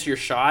you miss your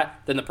shot,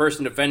 then the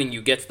person defending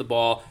you gets the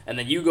ball, and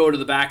then you go to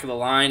the back of the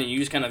line and you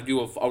just kind of do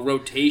a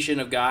rotation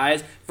of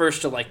guys,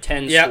 first to like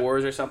 10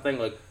 scores or something.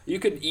 Like, you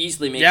could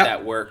easily make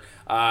that work.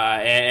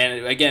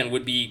 And again,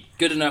 would be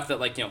good enough that,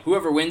 like,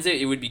 whoever wins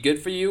it would be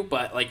good for you,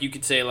 but, like, you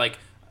could say, like,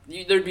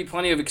 there'd be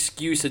plenty of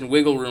excuse and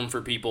wiggle room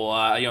for people,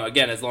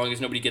 again, as long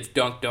as nobody gets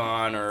dunked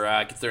on or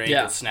gets their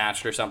ankles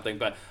snatched or something.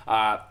 But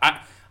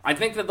I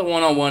think that the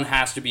one-on-one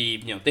has to be,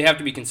 they have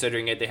to be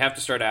considering it. They have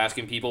to start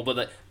asking people.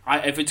 But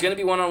if it's going to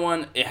be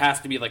one-on-one, it has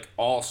to be, like,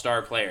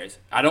 all-star players.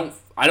 I don't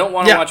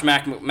want to watch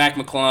Mac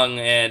McClung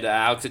and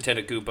Alex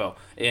Antetokounmpo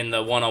in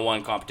the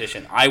one-on-one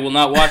competition. I will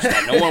not watch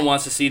that. No one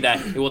wants to see that.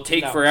 It will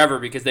take forever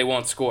because they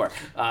won't score.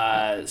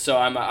 So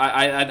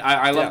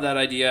I love that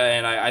idea,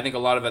 and I think a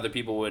lot of other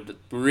people would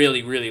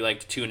really, really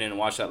like to tune in and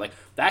watch that. Like,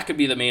 that could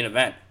be the main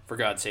event, for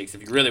God's sakes,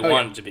 if you really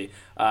want it to be.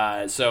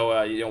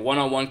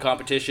 One-on-one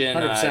competition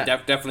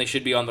definitely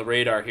should be on the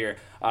radar here.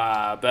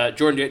 But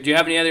Jordan, do you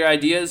have any other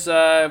ideas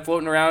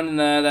floating around in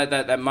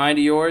that mind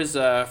of yours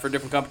for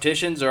different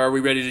competitions, or are we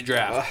ready to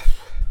draft?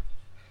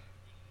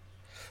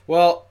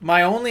 Well,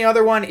 my only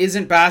other one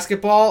isn't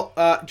basketball.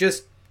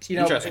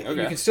 Interesting.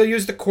 Okay. You can still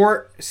use the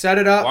court, set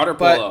it up, water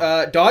polo.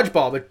 But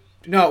dodgeball. But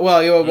no,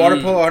 water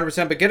polo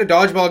 100%. But get a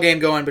dodgeball game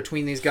going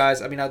between these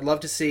guys. I mean, I'd love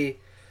to see.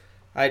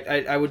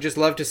 I would just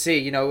love to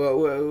see,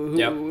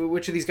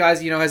 which of these guys,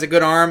 has a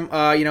good arm,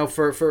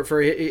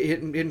 for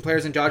hitting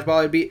players in dodgeball.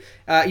 It'd be,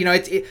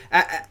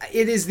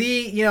 it is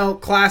the,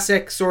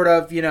 classic sort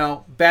of,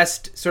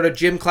 best sort of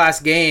gym class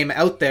game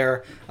out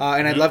there.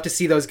 And I'd love to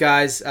see those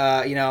guys,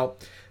 I'd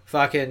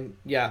love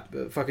to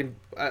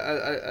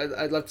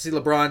see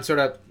LeBron sort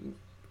of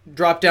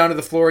drop down to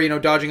the floor,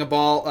 dodging a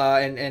ball,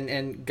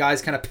 and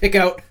guys kind of pick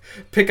out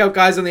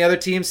guys on the other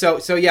team. So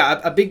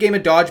a big game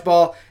of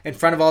dodgeball in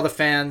front of all the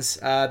fans.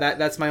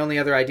 That's my only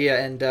other idea.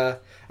 And I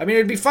mean,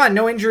 it'd be fun.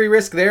 No injury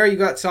risk there. You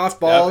got soft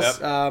balls. It'd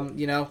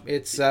be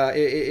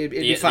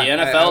fun. The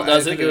NFL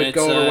does it would and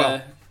go over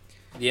well.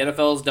 The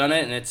NFL's done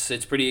it, and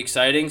it's pretty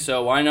exciting.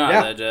 So why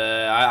not?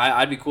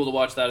 I'd be cool to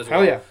watch that as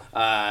well. Hell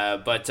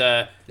yeah.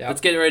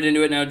 Let's get right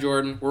into it now,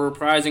 Jordan. We're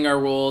reprising our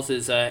roles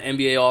as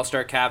NBA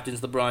All-Star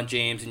captains LeBron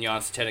James and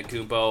Giannis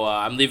Antetokounmpo.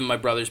 I'm leaving my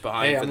brothers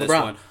behind for this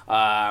LeBron. one.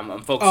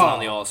 I'm focusing on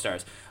the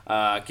All-Stars.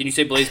 Can you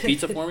say Blaze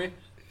Pizza for me?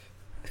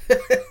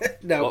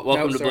 No.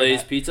 Welcome to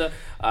Blaze Pizza.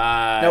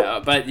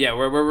 Nope. But yeah,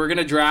 we're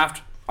gonna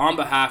draft on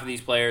behalf of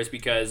these players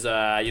because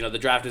the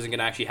draft isn't going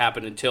to actually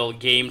happen until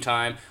game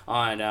time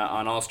on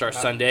All-Star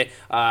Sunday.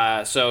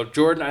 So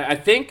Jordan, I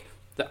think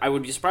that I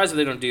would be surprised if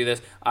they don't do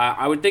this.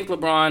 I would think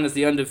LeBron, as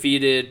the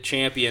undefeated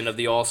champion of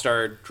the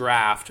All-Star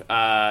draft,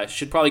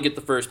 should probably get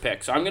the first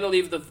pick. So I'm going to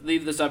leave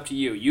this up to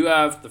you. You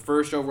have the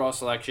first overall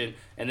selection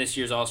in this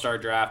year's All-Star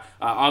draft.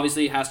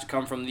 Obviously, it has to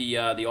come from the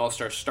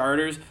All-Star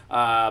starters,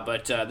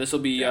 but this will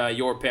be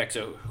your pick.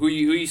 So who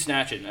you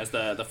snatching as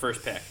the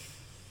first pick?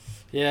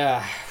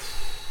 Yeah.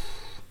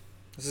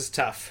 This is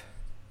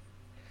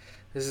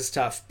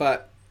tough,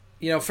 but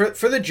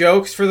for the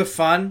jokes, for the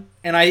fun,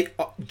 and I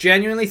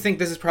genuinely think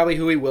this is probably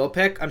who he will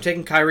pick. I'm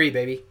taking Kyrie,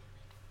 baby.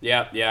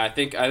 Yeah. I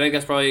think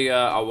that's probably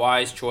a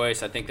wise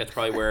choice. I think that's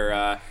probably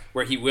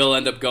where he will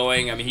end up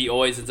going. I mean, he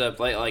always ends up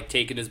like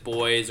taking his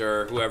boys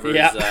or whoever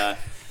is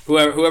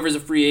whoever's a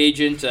free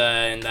agent,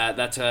 and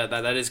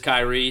that is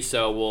Kyrie.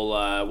 So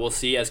we'll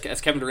see. As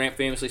Kevin Durant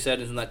famously said,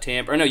 isn't that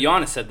Tampa? Or no,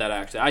 Giannis said that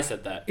actually. I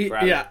said that.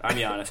 Yeah, I'm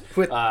Giannis.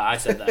 I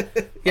said that.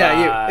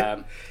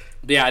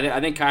 You. I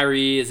think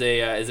Kyrie is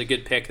a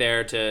good pick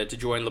there to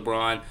join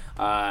LeBron.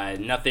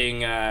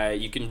 Nothing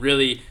you can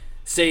really.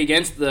 say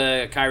against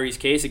the Kyrie's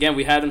case. Again,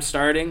 we had him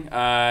starting,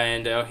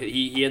 and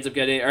he ends up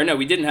getting. Or no,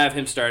 we didn't have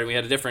him starting. We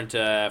had a different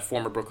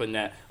former Brooklyn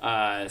Net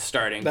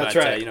starting. That's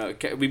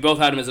but, right. We both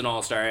had him as an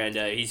all-star, and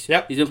he's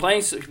been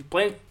playing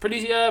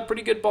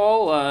pretty good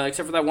ball,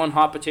 except for that one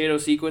hot potato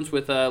sequence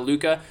with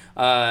Luka.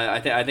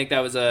 I think that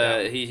was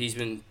he's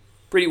been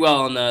pretty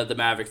well on the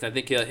Mavericks. And I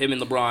think him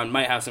and LeBron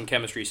might have some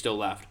chemistry still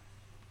left.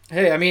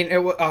 Hey, I mean,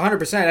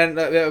 100%.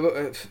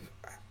 And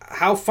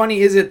how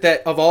funny is it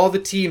that of all the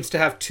teams to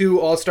have 2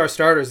 All-Star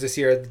starters this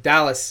year,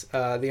 Dallas,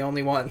 the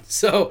only one.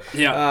 So,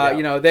 they're a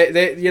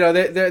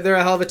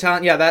hell of a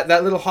talent. Yeah,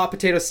 that little hot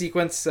potato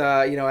sequence,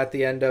 at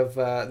the end of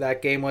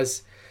that game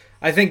was,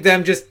 I think,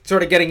 them just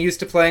sort of getting used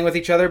to playing with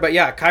each other. But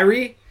yeah,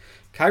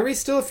 Kyrie's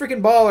still a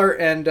freaking baller,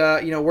 and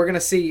we're gonna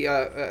see,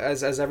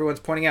 as everyone's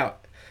pointing out,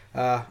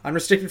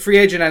 unrestricted free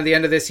agent at the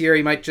end of this year.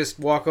 He might just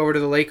walk over to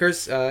the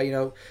Lakers.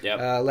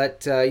 Let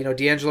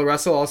D'Angelo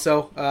Russell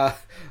also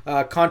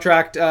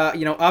contract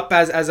up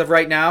as of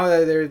right now.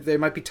 They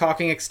might be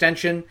talking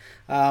extension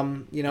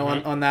on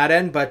that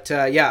end. But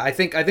I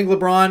think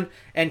LeBron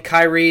and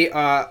Kyrie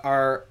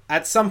are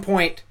at some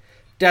point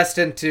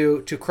destined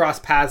to cross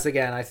paths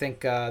again. I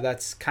think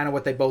that's kind of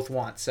what they both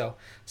want. So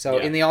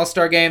in the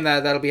All-Star game,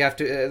 that'll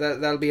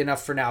be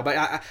enough for now.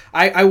 But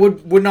I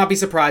would not be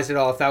surprised at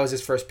all if that was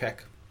his first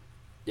pick.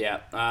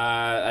 Yeah,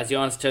 as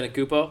Giannis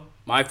Antetokounmpo,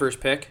 my first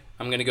pick.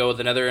 I'm going to go with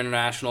another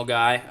international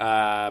guy.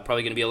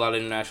 Probably going to be a lot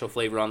of international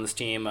flavor on this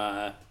team.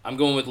 I'm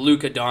going with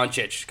Luka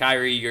Doncic.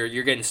 Kyrie,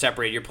 you're getting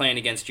separated. You're playing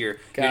against your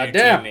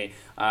teammate.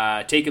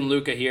 Taking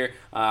Luka here.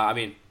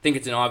 Think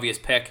it's an obvious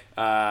pick.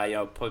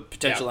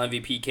 Potential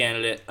MVP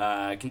candidate.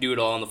 Can do it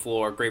all on the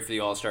floor. Great for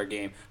the All-Star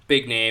game.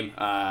 Big name.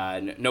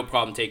 No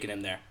problem taking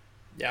him there.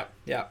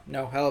 Yeah.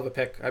 No, hell of a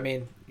pick. I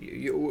mean,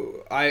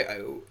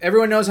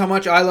 everyone knows how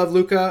much I love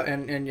Luka,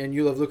 and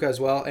you love Luka as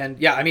well. And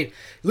yeah, I mean,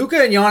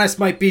 Luka and Giannis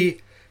might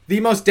be the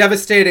most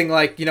devastating,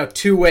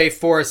 two-way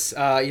force.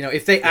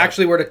 If they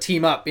actually were to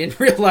team up in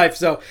real life,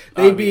 so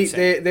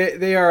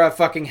they are a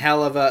fucking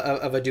hell of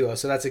a duo.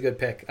 So that's a good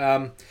pick.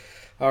 All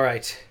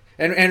right,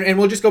 and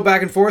we'll just go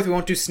back and forth. We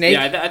won't do snake.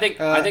 Yeah, I think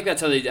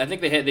that's how they. I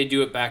think they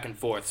do it back and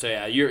forth. So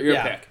yeah, your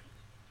pick.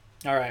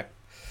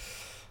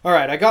 All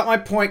right, I got my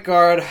point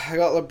guard. I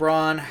got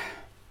LeBron.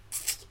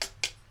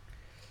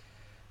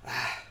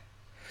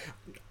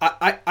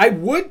 I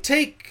would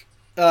take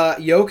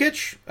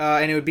Jokic,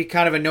 and it would be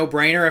kind of a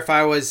no-brainer if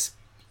I was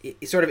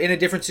sort of in a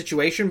different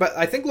situation. But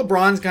I think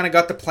LeBron's kind of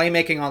got the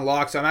playmaking on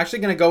lock, so I'm actually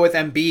going to go with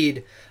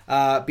Embiid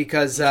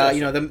because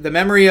the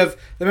memory of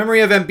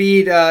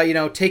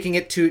Embiid, taking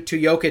it to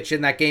Jokic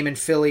in that game in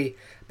Philly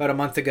about a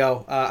month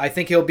ago. I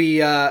think he'll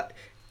be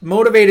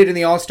motivated in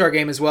the All-Star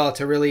game as well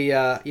to really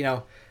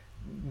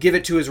give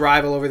it to his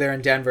rival over there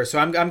in Denver. So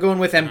I'm going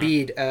with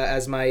Embiid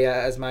as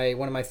my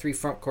one of my 3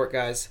 front court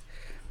guys.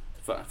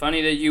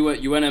 Funny that you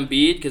went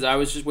Embiid because I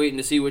was just waiting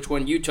to see which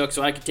one you took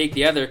so I could take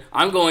the other.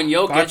 I'm going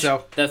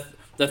Jokic.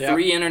 The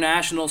 3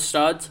 international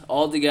studs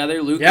all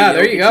together. Luka,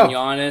 Jokic, and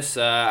Giannis.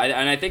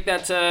 And I think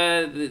that's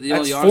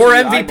that's 4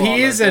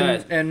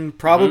 MVPs and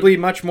probably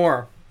much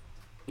more.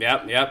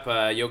 Yep.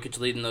 Jokic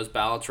leading those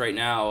ballots right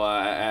now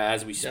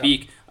as we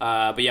speak.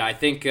 But yeah, I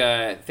think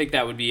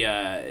that would be.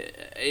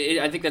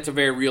 I think that's a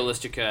very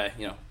realistic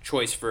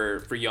choice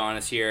for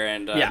Giannis here,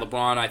 and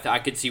LeBron. I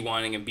could see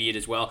wanting Embiid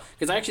as well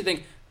because I actually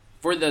think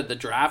for the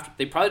draft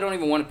they probably don't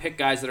even want to pick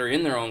guys that are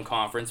in their own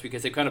conference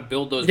because they kind of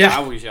build those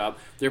rivalries up.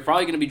 They're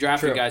probably going to be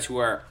drafting guys who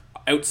are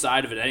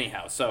outside of it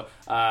anyhow. So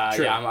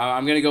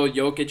I'm going to go with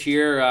Jokic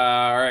here.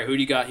 All right, who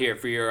do you got here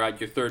for your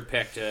third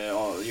pick?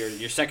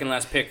 Your second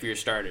last pick for your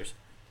starters.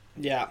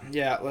 Yeah.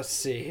 Let's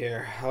see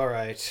here. All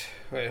right.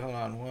 Wait, hold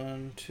on.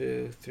 1,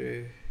 2,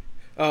 3.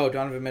 Oh,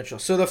 Donovan Mitchell.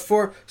 So the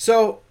 4.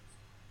 So,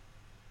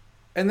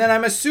 and then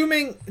I'm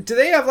assuming, do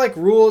they have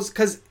rules?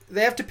 Because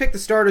they have to pick the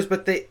starters,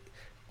 but they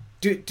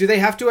do they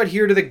have to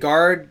adhere to the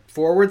guard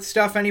forward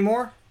stuff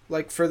anymore?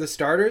 For the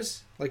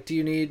starters, do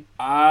you need?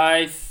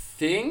 I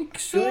think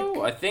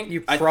so. I think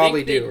you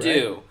probably do.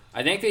 Right?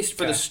 I think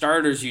for the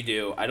starters you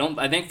do.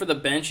 I think for the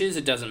benches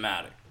it doesn't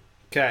matter.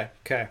 Okay.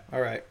 All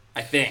right.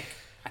 I think.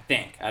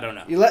 I don't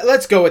know.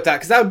 Let's go with that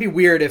because that would be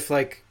weird if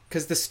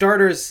because the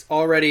starters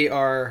already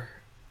are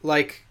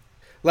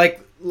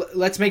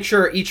let's make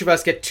sure each of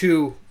us get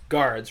 2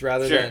 guards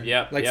rather than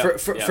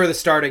for the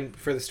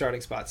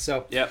starting spots.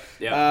 So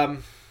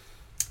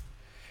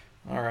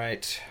all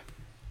right.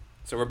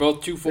 So we're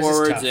both 2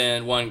 forwards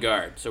and 1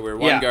 guard. So we're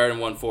 1 guard and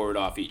 1 forward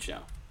off each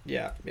now.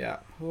 Yeah.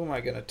 Who am I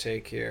gonna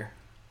take here?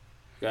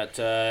 Got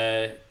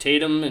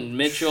Tatum and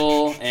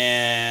Mitchell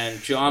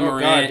and John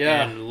Morant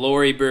and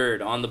Laurie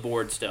Bird on the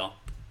board still.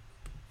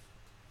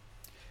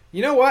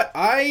 You know what?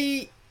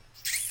 I'm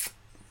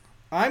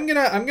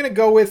gonna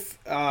go with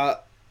I'm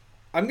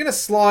gonna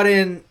slot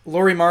in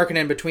Lauri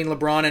Markkanen between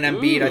LeBron and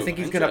Embiid. Ooh, I think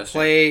he's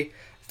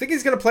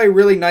gonna play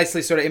really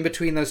nicely, sort of in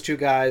between those 2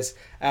 guys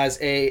as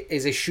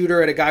a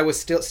shooter and a guy with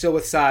still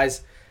with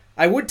size.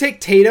 I would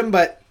take Tatum,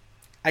 but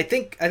I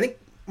think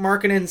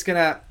Markkanen's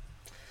gonna.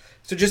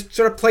 So just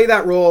sort of play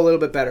that role a little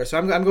bit better. So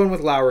I'm going with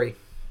Lowry.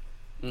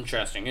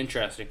 Interesting.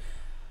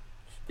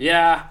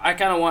 Yeah, I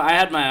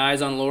had my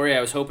eyes on Laurie.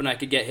 I was hoping I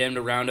could get him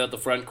to round out the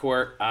front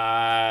court.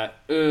 Yeah,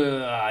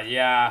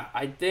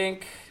 I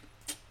think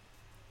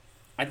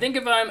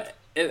if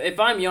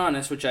I'm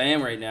Giannis, which I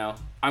am right now,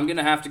 I'm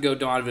gonna have to go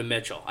Donovan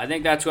Mitchell. I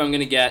think that's who I'm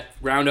gonna get.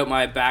 Round out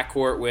my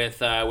backcourt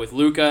with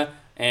Luka,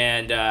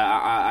 and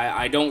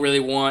I don't really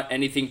want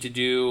anything to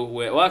do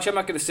with. Well, actually, I'm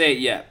not gonna say it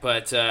yet,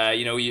 but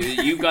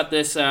you've got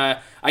this. I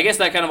guess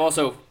that kind of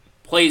also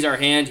plays our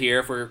hand here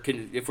if we're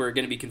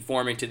going to be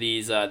conforming to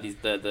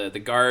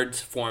the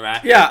guards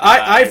format. Yeah,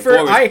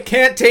 I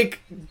can't take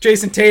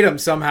Jason Tatum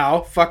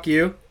somehow. Fuck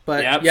you.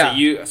 But yep,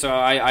 yeah, so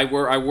I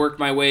worked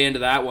my way into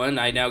that one.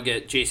 I now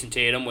get Jason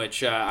Tatum,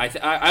 which I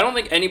don't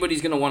think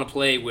anybody's going to want to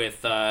play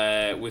with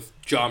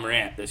Ja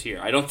Morant this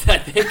year. I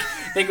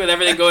think with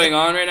everything going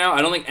on right now,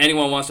 I don't think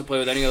anyone wants to play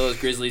with any of those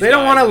Grizzlies. They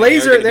don't want a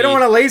laser. They don't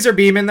want a laser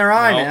beam in their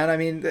eye, man. I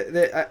mean,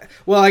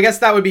 well, I guess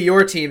that would be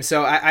your team.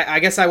 So I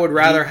guess I would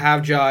rather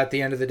have Ja at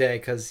the end of the day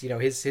because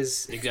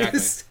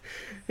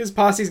his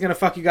posse's going to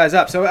fuck you guys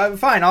up. So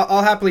fine,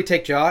 I'll happily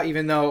take Ja,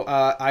 even though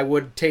I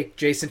would take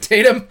Jason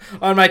Tatum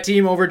on my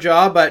team over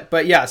Ja.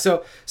 But yeah,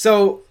 so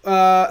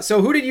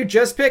who did you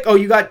just pick? Oh,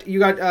 you got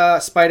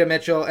Spida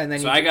Mitchell, and then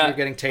you're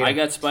getting Tatum. I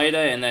got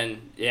Spida, and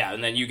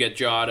then you get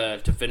Ja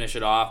to finish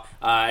it off.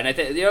 And I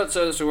think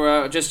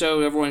so just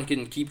so everyone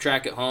can keep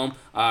track at home.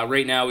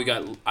 Right now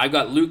I've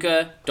got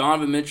Luka,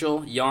 Donovan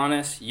Mitchell,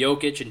 Giannis,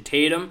 Jokic, and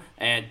Tatum,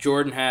 and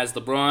Jordan has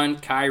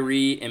LeBron,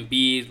 Kyrie,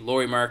 Embiid,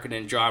 Lauri Markkanen,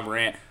 and Ja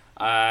Morant.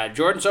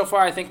 Jordan, so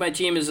far I think my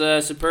team is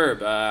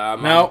superb.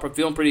 I'm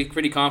feeling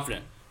pretty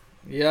confident.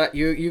 Yeah,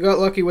 you got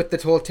lucky with the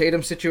whole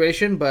Tatum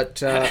situation,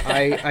 but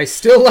I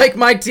still like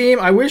my team.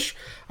 I wish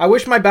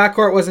my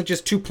backcourt wasn't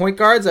just 2 point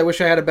guards. I wish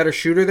I had a better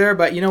shooter there.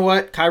 But you know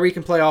what? Kyrie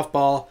can play off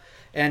ball,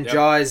 and yep.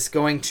 Ja is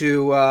going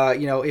to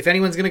if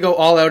anyone's going to go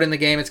all out in the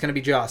game, it's going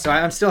to be Ja. So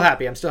I'm still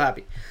happy. But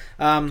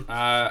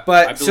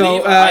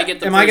I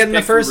getting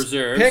the first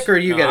pick, or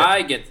you get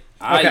it?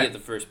 I get the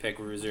first pick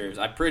with reserves.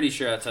 I'm pretty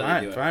sure that's how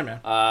they do it. Fine, man.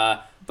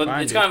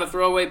 It's kind of a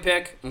throwaway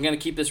pick. I'm going to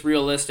keep this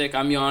realistic.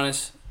 I'm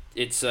Giannis.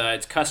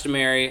 It's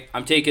customary.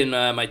 I'm taking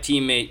my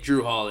teammate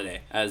Drew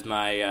Holiday as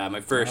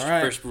my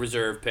first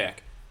reserve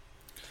pick.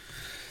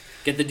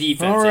 Get the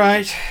defense. All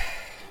right.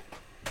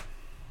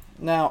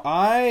 Now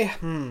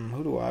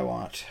who do I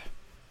want?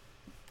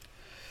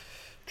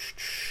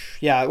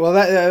 Yeah, well,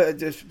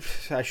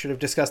 I should have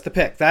discussed the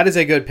pick. That is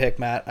a good pick,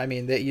 Matt. I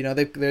mean, they're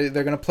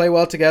going to play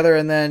well together,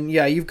 and then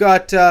you've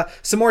got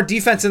some more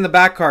defense in the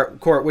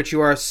backcourt, which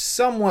you are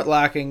somewhat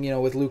lacking.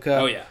 With Luka.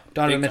 Oh yeah,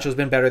 Donovan Mitchell's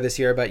been better this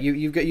year, but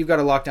you've got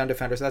a lockdown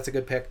defender, so that's a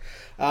good pick.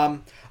 I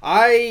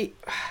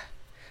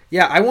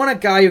want a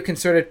guy who can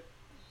sort of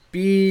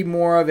be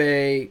more of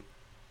a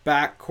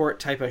backcourt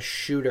type of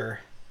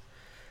shooter.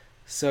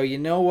 So you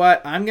know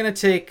what? I'm gonna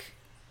take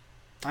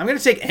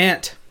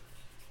Ant.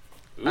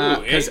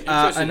 Because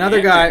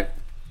another guy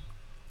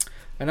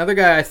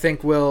I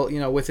think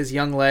will, with his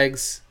young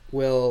legs,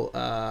 will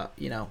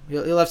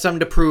he'll have something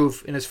to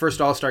prove in his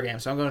first All-Star game.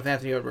 So I'm going with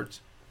Anthony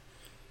Edwards.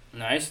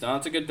 Nice. No,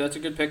 that's a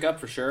good pickup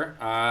for sure.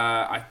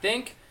 I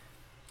think,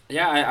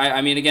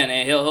 I mean,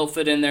 again, he'll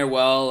fit in there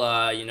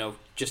well.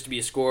 Just to be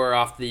a scorer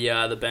off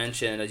the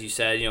bench, and as you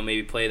said,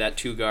 maybe play that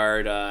 2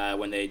 guard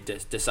when they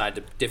decide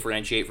to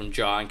differentiate from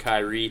Ja and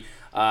Kyrie.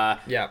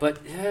 But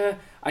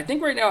I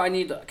think right now I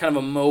need kind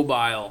of a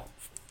mobile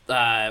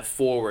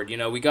forward.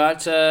 We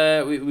got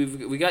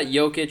we got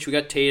Jokic, we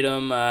got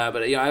Tatum,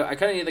 but I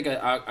kind of need like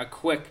a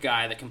quick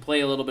guy that can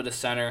play a little bit of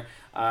center,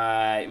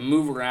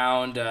 move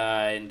around,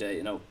 and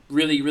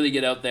really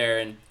get out there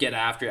and get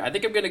after it. I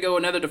think I'm gonna go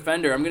another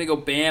defender. I'm gonna go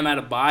Bam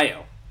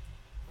Adebayo.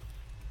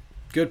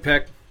 Good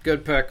pick.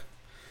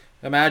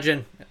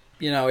 Imagine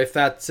if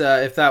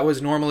that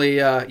was normally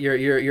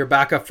your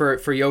backup for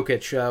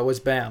Jokic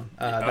was Bam.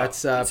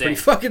 That's pretty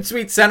fucking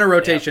sweet center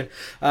rotation.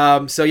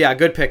 Yeah. So yeah,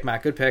 good pick,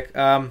 Matt. Good pick.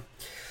 All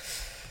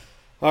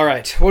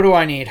right, what do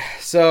I need?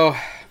 So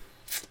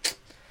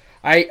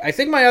I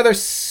think my other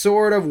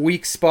sort of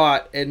weak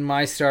spot in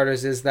my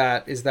starters is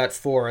that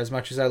 4. As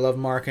much as I love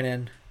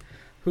Markkanen,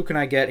 who can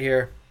I get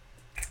here?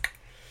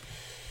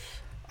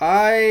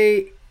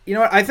 You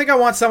know what? I think I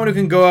want someone who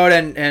can go out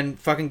and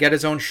fucking get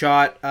his own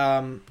shot.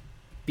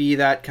 Be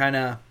that kind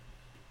of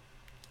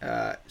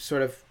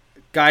sort of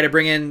guy to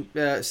bring in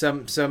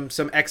some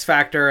X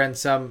factor and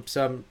some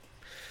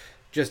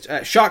just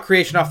shot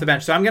creation off the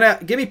bench. So I'm gonna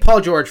give me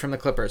Paul George from the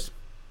Clippers.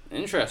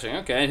 Interesting.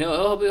 Okay, and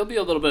he'll be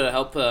a little bit of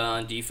help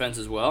on defense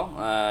as well.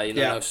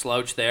 No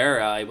slouch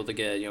there. Able to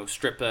get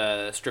strip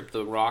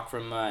the rock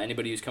from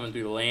anybody who's coming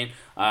through the lane.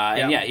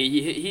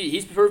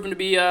 He's proven to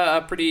be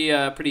a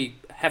pretty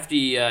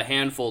hefty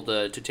handful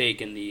to take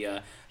in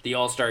the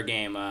All-Star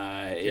game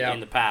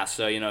in the past.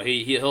 So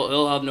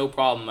he'll have no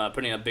problem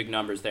putting up big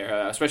numbers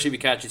there, especially if he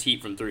catches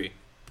heat from 3.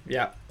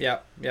 Yeah.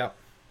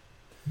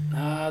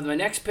 My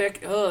next pick,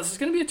 this is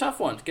going to be a tough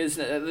one because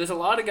there's a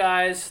lot of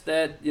guys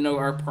that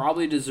are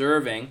probably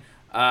deserving.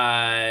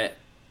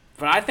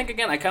 But I think,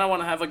 again, I kind of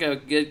want to have like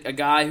a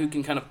guy who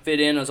can kind of fit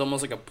in as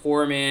almost like a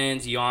poor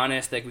man's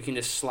Giannis that we can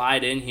just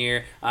slide in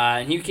here.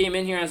 And he came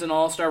in here as an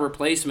all-star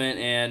replacement,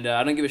 and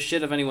I don't give a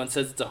shit if anyone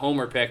says it's a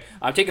homer pick.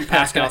 I'm taking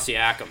Pascal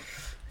Siakam.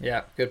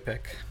 Yeah, good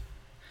pick.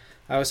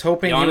 I was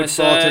hoping he would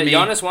fall to me.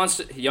 Giannis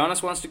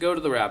wants to go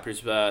to the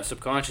Raptors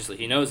subconsciously.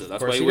 He knows it.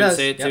 That's why he wouldn't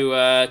say it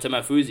to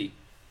Mafuzi.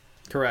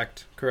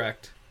 Correct.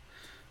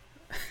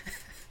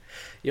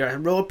 You're a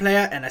role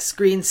player and a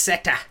screen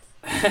setter.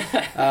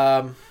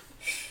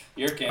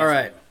 You're canceled. All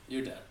right.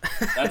 You're dead.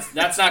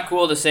 That's not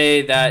cool to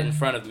say that in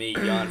front of me,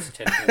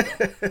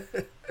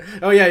 Giannis.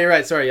 Oh yeah, you're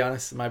right. Sorry,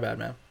 Giannis. My bad,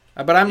 man.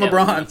 But I'm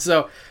LeBron,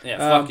 so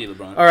fuck you,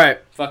 LeBron. All right.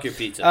 Fuck your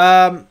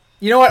pizza.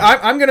 You know what?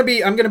 I'm gonna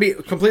be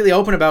completely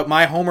open about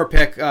my homer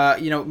pick.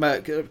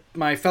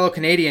 My fellow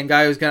Canadian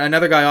guy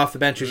another guy off the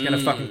bench who's gonna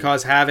fucking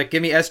cause havoc.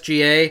 Give me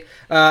SGA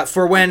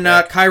for when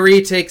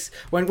Kyrie takes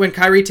when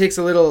Kyrie takes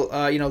a little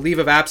leave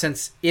of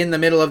absence in the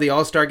middle of the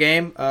All-Star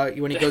game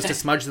when he goes to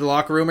smudge the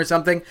locker room or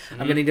something. I'm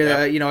gonna need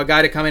a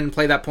guy to come in and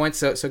play that point.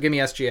 So give me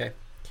SGA.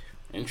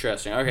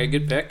 Interesting. Okay,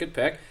 good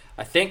pick.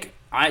 I think.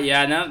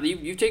 Now that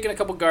you've taken a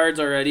couple guards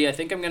already, I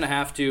think I'm going to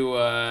have to...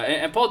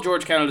 and Paul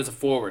George counted as a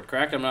forward,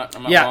 correct? I'm not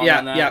wrong on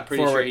that? I'm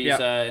pretty forward, sure he's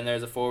in there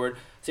as a forward.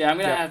 So, I'm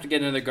going to have to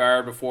get another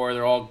guard before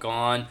they're all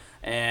gone.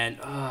 And,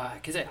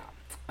 because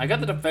I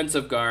got the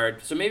defensive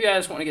guard, so maybe I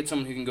just want to get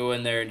someone who can go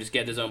in there and just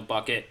get his own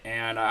bucket.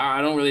 And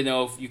I don't really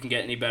know if you can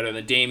get any better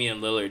than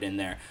Damian Lillard in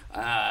there.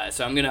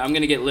 So I'm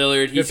gonna get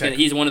Lillard.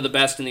 He's one of the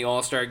best in the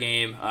All-Star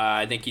game.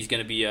 I think he's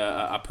going to be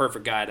a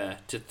perfect guy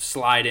to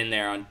slide in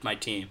there on my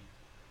team.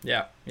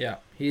 Yeah.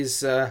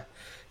 He's a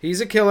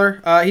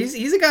killer.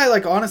 He's a guy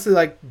like honestly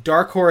like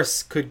Dark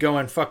Horse could go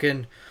and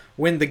fucking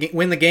win the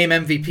game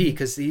MVP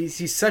because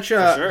he's such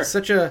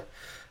a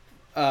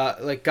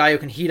like guy who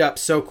can heat up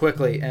so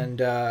quickly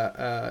and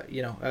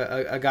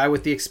a guy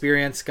with the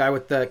experience, guy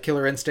with the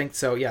killer instinct.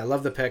 So yeah, I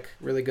love the pick.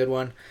 Really good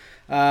one.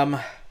 All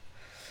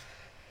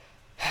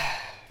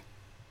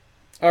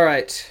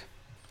right.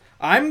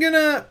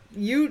 There's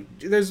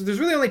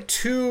really only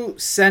two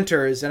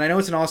centers, and I know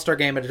it's an all-star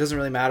game, but it doesn't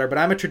really matter. But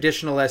I'm a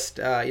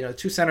traditionalist.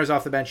 Two centers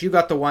off the bench. You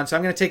got the one, so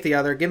I'm going to take the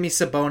other. Give me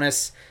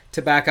Sabonis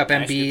to back up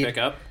Embiid. Pick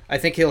up. I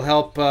think he'll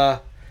help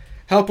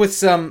with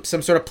some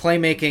sort of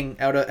playmaking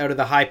out of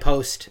the high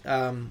post,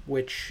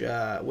 which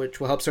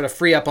will help sort of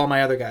free up all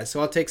my other guys.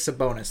 So I'll take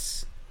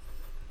Sabonis.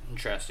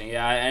 Interesting,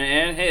 yeah,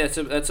 and hey,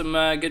 that's some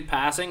good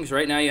passings.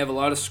 Right now, you have a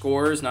lot of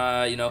scores.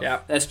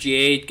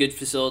 SGA, good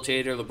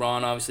facilitator.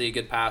 LeBron, obviously, a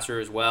good passer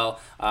as well.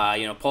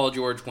 Paul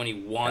George when he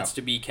wants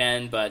to be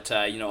Ken, but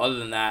other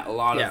than that, a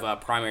lot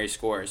of primary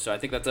scores. So I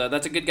think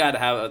that's a good guy to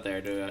have out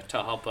there to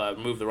help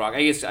move the rock.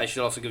 I guess I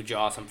should also give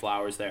Jaw some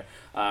flowers there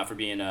for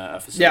being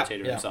a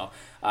facilitator himself.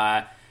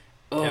 My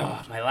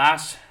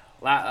last.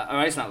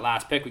 It's not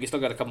last pick. We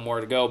still got a couple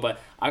more to go, but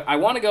I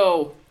want to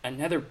go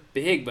another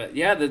big. But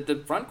yeah,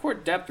 the front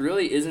court depth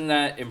really isn't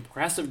that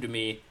impressive to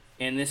me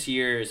in this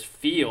year's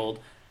field.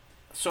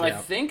 So I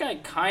think I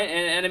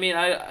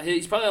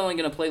he's probably only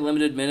going to play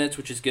limited minutes,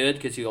 which is good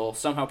because he'll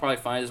somehow probably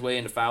find his way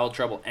into foul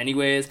trouble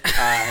anyways,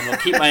 and will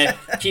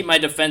keep my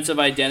defensive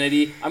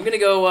identity. I'm going to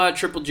go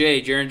Triple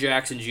J, Jaren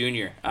Jackson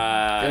Jr.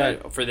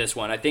 For this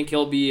one. I think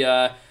he'll be.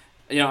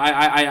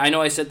 I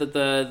know I said that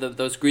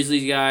those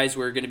Grizzlies guys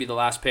were going to be the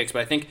last picks,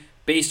 but I think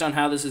based on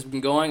how this has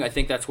been going, I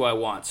think that's what I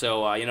want.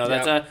 So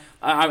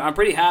I'm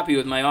pretty happy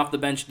with my off the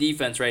bench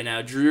defense right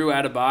now. Drew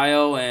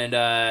Adebayo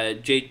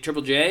and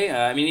Triple J.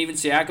 Even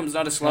Siakam's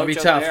not a slouch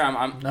out there.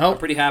 I'm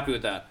pretty happy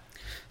with that.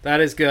 That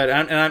is good,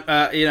 and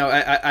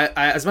I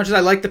as much as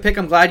I like the pick,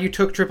 I'm glad you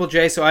took Triple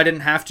J, so I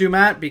didn't have to,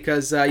 Matt,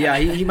 because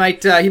he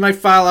might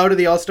file out of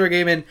the All-Star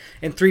game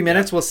in 3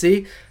 minutes. We'll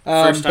see.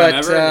 First time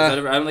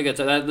ever. I don't think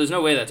there's no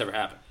way that's ever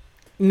happened.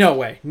 No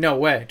way.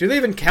 Do they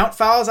even count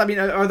fouls? I mean,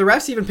 are the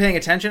refs even paying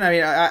attention? I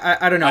mean,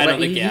 I don't know.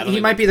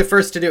 He might be the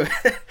first to do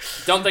it.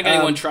 Don't think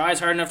anyone tries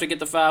hard enough to get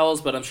the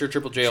fouls, but I'm sure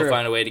Triple J will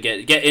find a way to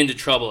get into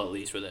trouble at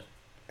least with it.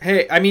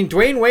 Hey,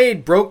 Dwayne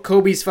Wade broke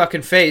Kobe's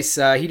fucking face.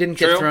 He didn't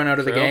get thrown out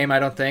of the game, I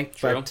don't think.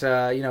 True. But,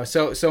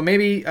 so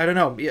maybe, I don't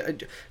know.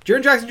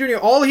 Jaren Jackson Jr.,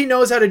 all he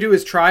knows how to do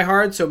is try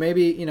hard, so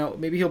maybe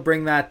he'll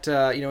bring that,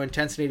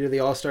 intensity to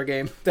the All-Star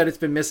game that it's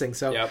been missing.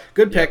 So,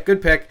 good pick.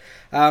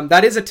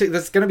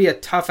 That's going to be a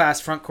tough-ass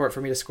front court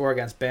for me to score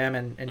against Bam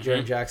and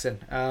Jaren Jackson.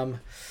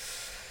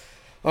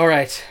 All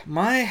right.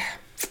 What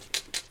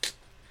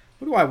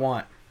do I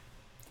want?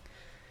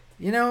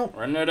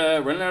 Running out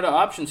of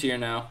options here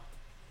now.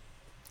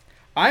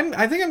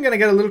 I think I'm going to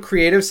get a little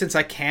creative since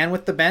I can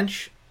with the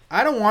bench.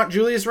 I don't want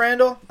Julius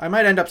Randle. I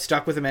might end up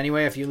stuck with him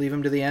anyway if you leave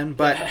him to the end,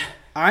 but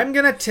I'm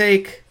going to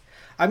take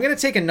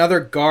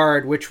another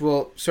guard which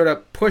will sort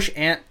of push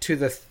Ant to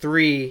the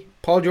 3.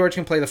 Paul George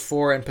can play the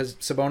 4 and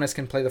Sabonis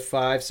can play the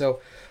 5. So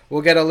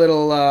we'll get a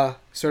little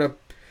sort of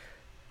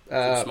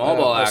small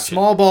ball action.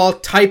 Small ball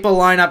type of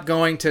lineup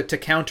going to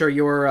counter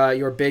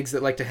your bigs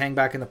that like to hang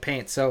back in the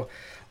paint. So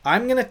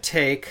I'm going to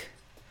take,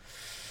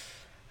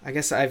 I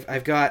guess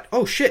I've got...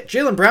 Oh, shit.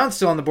 Jaylen Brown's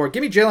still on the board.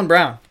 Give me Jaylen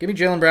Brown. Give me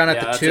Jaylen Brown at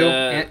the 2.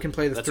 Ant can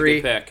play the 3.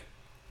 That's a good pick.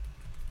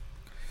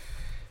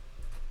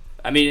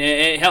 I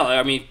mean, hell,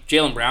 I mean,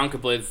 Jaylen Brown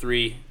could play the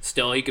 3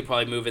 still. He could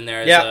probably move in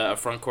there as a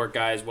front court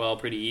guy as well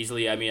pretty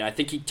easily. I mean, I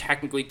think he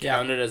technically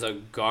counted as a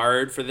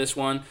guard for this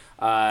one.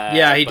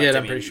 He did.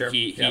 I'm pretty sure.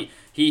 He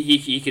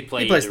could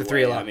play. He plays the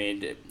 3 a lot. I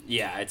mean,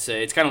 yeah,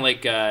 it's kind of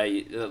like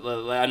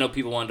I know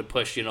people wanted to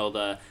push, you know,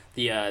 the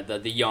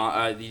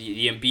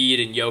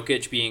Embiid and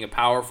Jokic being a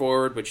power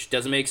forward, which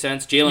doesn't make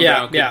sense. Jaylen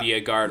Brown could be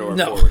a guard or a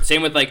forward.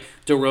 Same with like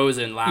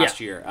DeRozan last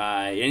year,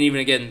 and even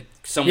again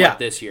somewhat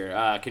this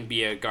year can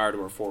be a guard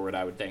or a forward.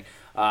 I would think.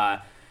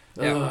 Now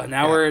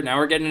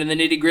we're getting into the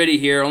nitty gritty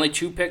here. Only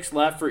 2 picks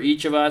left for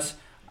each of us.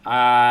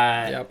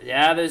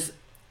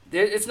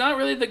 It's not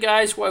really the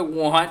guys who I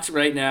want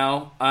right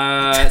now.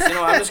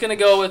 I'm gonna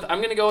go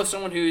with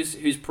someone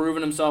who's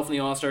proven himself in the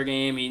All-Star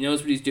game. He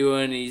knows what he's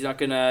doing. He's not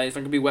gonna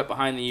be wet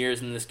behind the ears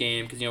in this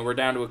game because we're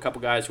down to a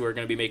couple guys who are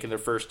gonna be making their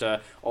first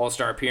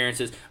All-Star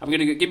appearances. I'm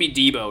gonna give me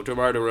DeMar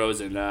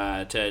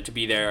DeRozan to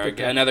be there.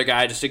 Okay. Another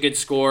guy, just a good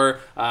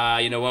scorer.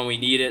 When we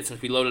need it,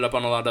 since we loaded up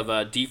on a lot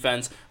of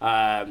defense.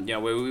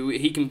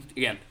 He can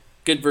again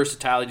good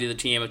versatility to the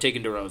team. I'm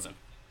taking DeRozan.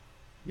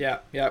 Yeah,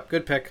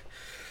 good pick.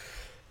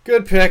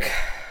 Good pick.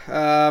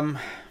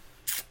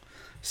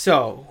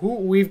 So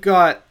we've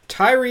got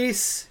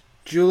Tyrese,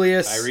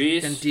 Julius,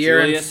 and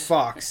De'Aaron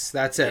Fox.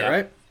 That's it,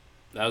 right?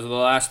 Those are the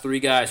last 3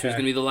 guys. Okay. Who's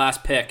going to be the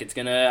last pick? It's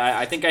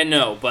I think I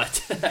know,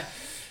 but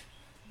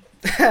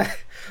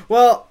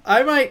well,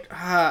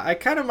 I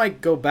kind of might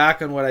go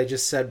back on what I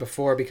just said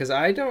before because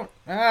I don't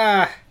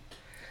know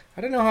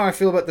how I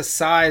feel about the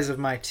size of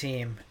my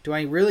team. Do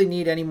I really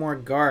need any more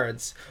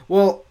guards?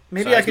 Well,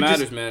 maybe size I could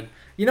matters, man.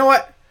 You know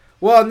what?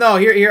 Well, no.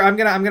 Here. I'm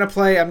gonna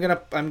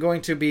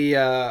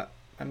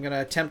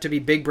attempt to be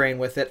big brain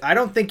with it. I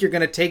don't think you're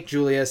gonna take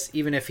Julius,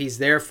 even if he's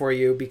there for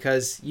you,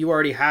 because you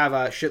already have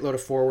a shitload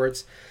of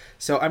forwards.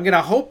 So I'm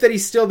gonna hope that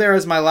he's still there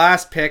as my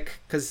last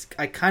pick, because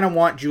I kind of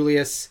want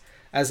Julius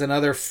as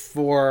another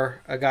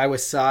 4, a guy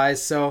with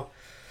size. So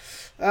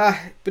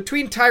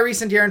between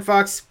Tyrese and De'Aaron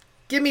Fox,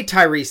 give me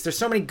Tyrese. There's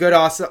so many good,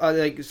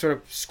 sort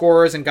of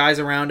scorers and guys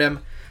around him.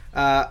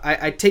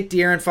 I take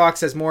De'Aaron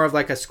Fox as more of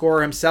like a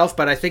scorer himself,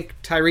 but I think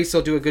Tyrese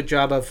will do a good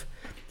job of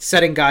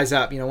setting guys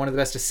up. One of the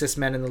best assist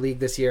men in the league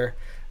this year,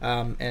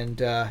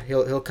 and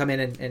he'll come in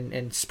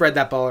and spread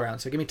that ball around.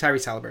 So give me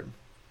Tyrese Halliburton.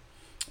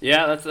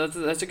 Yeah,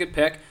 that's a good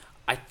pick.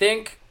 I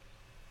think.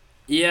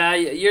 Yeah,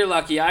 you're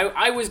lucky.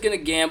 I was gonna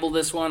gamble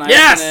this one. I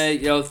was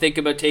gonna think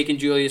about taking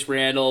Julius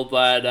Randle,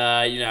 but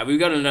we've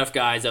got enough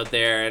guys out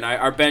there, and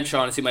our bench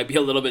honestly might be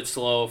a little bit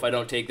slow if I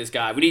don't take this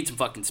guy. We need some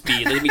fucking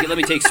speed. Let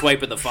me take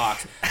Swipe at the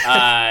Fox.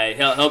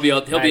 He'll be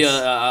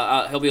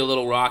a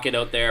little rocket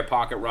out there,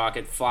 pocket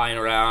rocket flying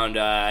around.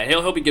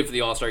 He'll be good for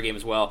the All-Star game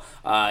as well.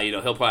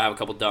 He'll probably have a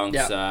couple dunks.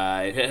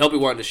 Yeah. He'll be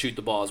wanting to shoot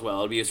the ball as well.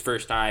 It'll be his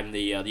first time.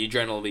 The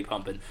adrenaline will be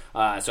pumping.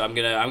 So I'm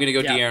gonna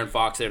go De'Aaron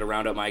Fox there to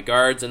round out my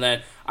guards, and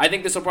then I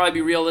think this will probably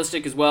be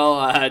realistic as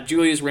well.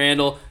 Julius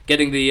Randle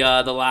getting the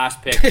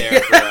last pick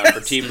there for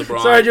Team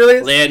LeBron. Sorry,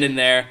 Julius. Landing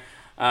there.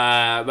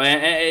 But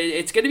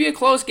it's going to be a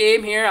close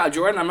game here.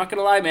 Jordan, I'm not going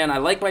to lie, man. I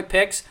like my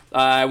picks.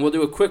 We'll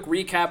do a quick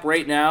recap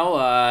right now.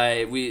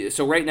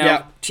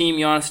 Team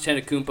Giannis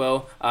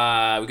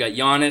Antetokounmpo. We got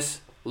Giannis,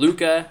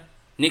 Luka,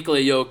 Nikola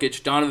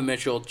Jokic, Donovan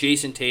Mitchell,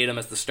 Jason Tatum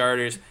as the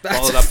starters,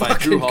 followed up by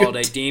Jrue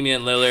Holiday,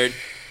 Damian Lillard.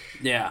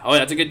 Yeah,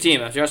 that's a good team.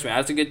 Trust me,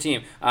 that's a good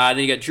team. Then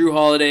you got Jrue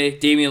Holiday,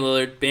 Damian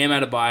Lillard, Bam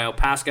Adebayo,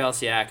 Pascal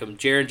Siakam,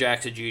 Jaren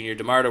Jackson Jr.,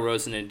 DeMar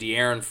DeRozan, and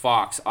De'Aaron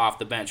Fox off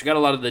the bench. We got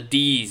a lot of the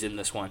D's in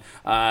this one.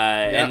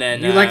 And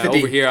then you like the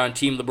over D. here on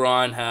Team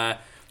LeBron,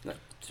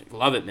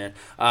 love it, man.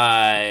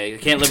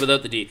 Can't live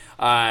without the D.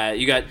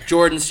 You got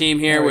Jordan's team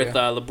here with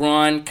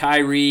LeBron,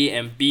 Kyrie,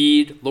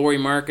 Embiid, Lauri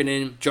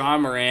Markkanen,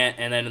 John Morant,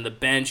 and then in the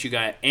bench you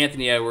got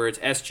Anthony Edwards,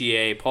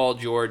 SGA, Paul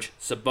George,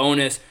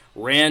 Sabonis,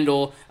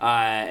 Randall,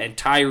 and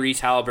Tyrese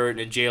Halliburton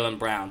and Jaylen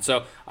Brown.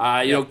 So,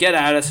 get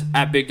at us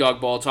at Big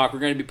Dog Ball Talk. We're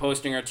going to be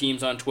posting our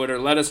teams on Twitter.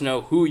 Let us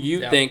know who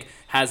you think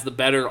has the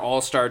better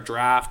All-Star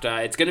draft.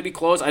 It's going to be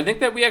close. I think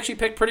that we actually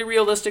picked pretty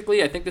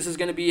realistically. I think this is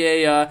going to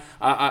be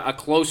a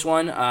close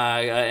one,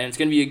 and it's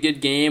going to be a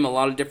good game. A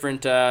lot of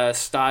different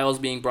styles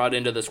being brought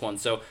into this one.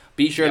 So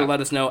be sure to let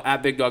us know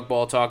at Big Dog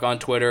Ball Talk on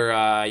Twitter.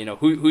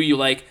 Who you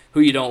like,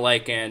 who you don't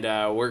like, and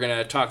we're going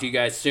to talk to you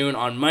guys soon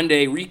on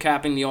Monday,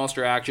 recapping the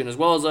All-Star action, as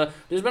well as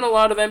there's been a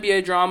lot of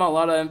NBA drama, a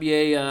lot of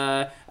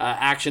NBA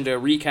action to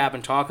recap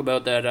and talk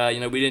about that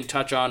we didn't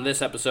touch on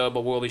this episode,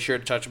 but we'll be sure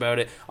to touch about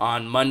it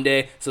on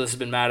Monday. So this has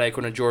been Matt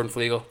Eichhorn and Jordan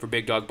Flegel for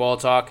Big Dog Ball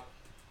Talk,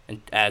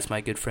 and as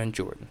my good friend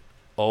Jordan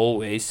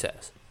always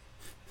says,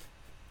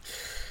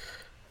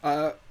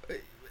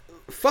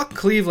 fuck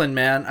Cleveland,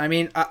 man. I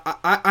mean,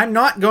 I'm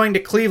not going to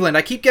Cleveland.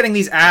 I keep getting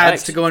these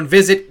ads to go and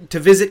visit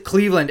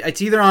Cleveland.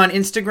 It's either on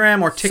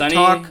Instagram or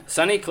TikTok.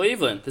 Sunny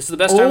Cleveland. This is the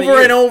best time of year.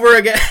 Over and over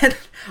again,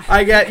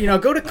 I get,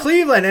 go to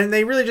Cleveland, and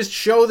they really just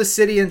show the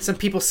city and some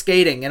people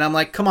skating, and I'm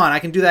like, come on, I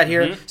can do that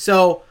here. Mm-hmm.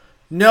 So,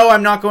 no,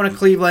 I'm not going to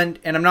Cleveland,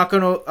 and I'm not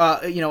going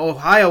to,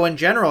 Ohio in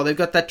general. They've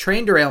got that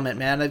train derailment,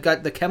 man. They've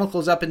got the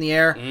chemicals up in the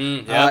air.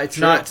 It's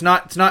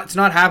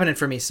not happening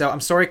for me. So I'm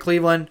sorry,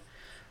 Cleveland.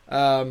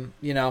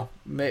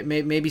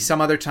 Maybe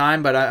some other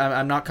time, but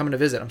I'm not coming to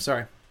visit. I'm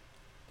sorry.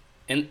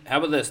 And how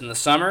about this? In the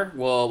summer,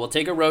 we'll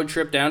take a road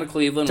trip down to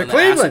Cleveland when the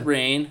acid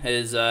rain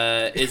is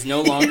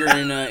no longer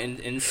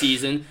in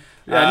season.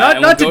 Yeah,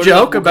 not to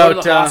joke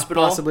about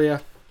possibly.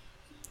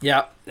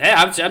 Yeah. Hey,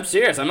 I'm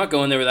serious. I'm not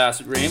going there with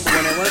acid rain, but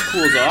when it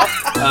cools off,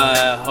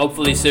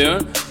 hopefully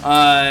soon.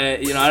 I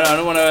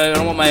don't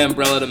want my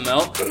umbrella to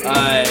melt.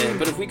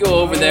 But if we go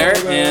over there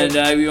and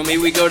maybe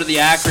we go to the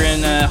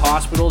Akron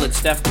hospital that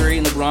Steph Curry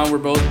and LeBron were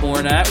both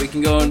born at, we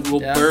can go and we'll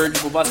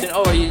bust in.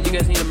 Oh, you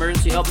guys need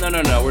emergency help?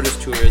 No. We're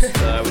just tourists.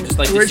 We just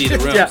like to see the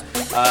rooms. Yeah.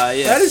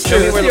 That is true.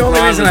 That's the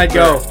only reason I'd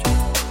go.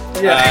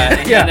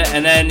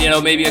 And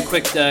then maybe a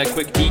quick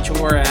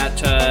detour at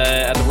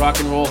the Rock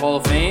and Roll Hall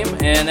of Fame,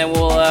 and then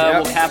we'll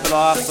cap it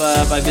off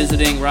by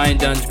visiting Ryan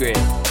Dunn's grave.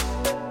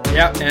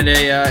 Yeah, and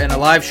a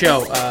live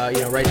show,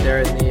 right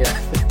there in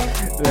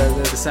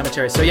the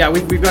cemetery. So yeah,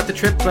 we've got the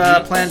trip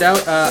planned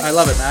out. I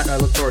love it, Matt. I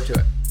look forward to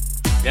it.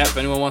 Yeah, if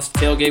anyone wants to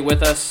tailgate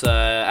with us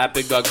at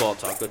Big Dog Ball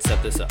Talk, let's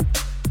set this up.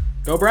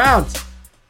 Go Browns!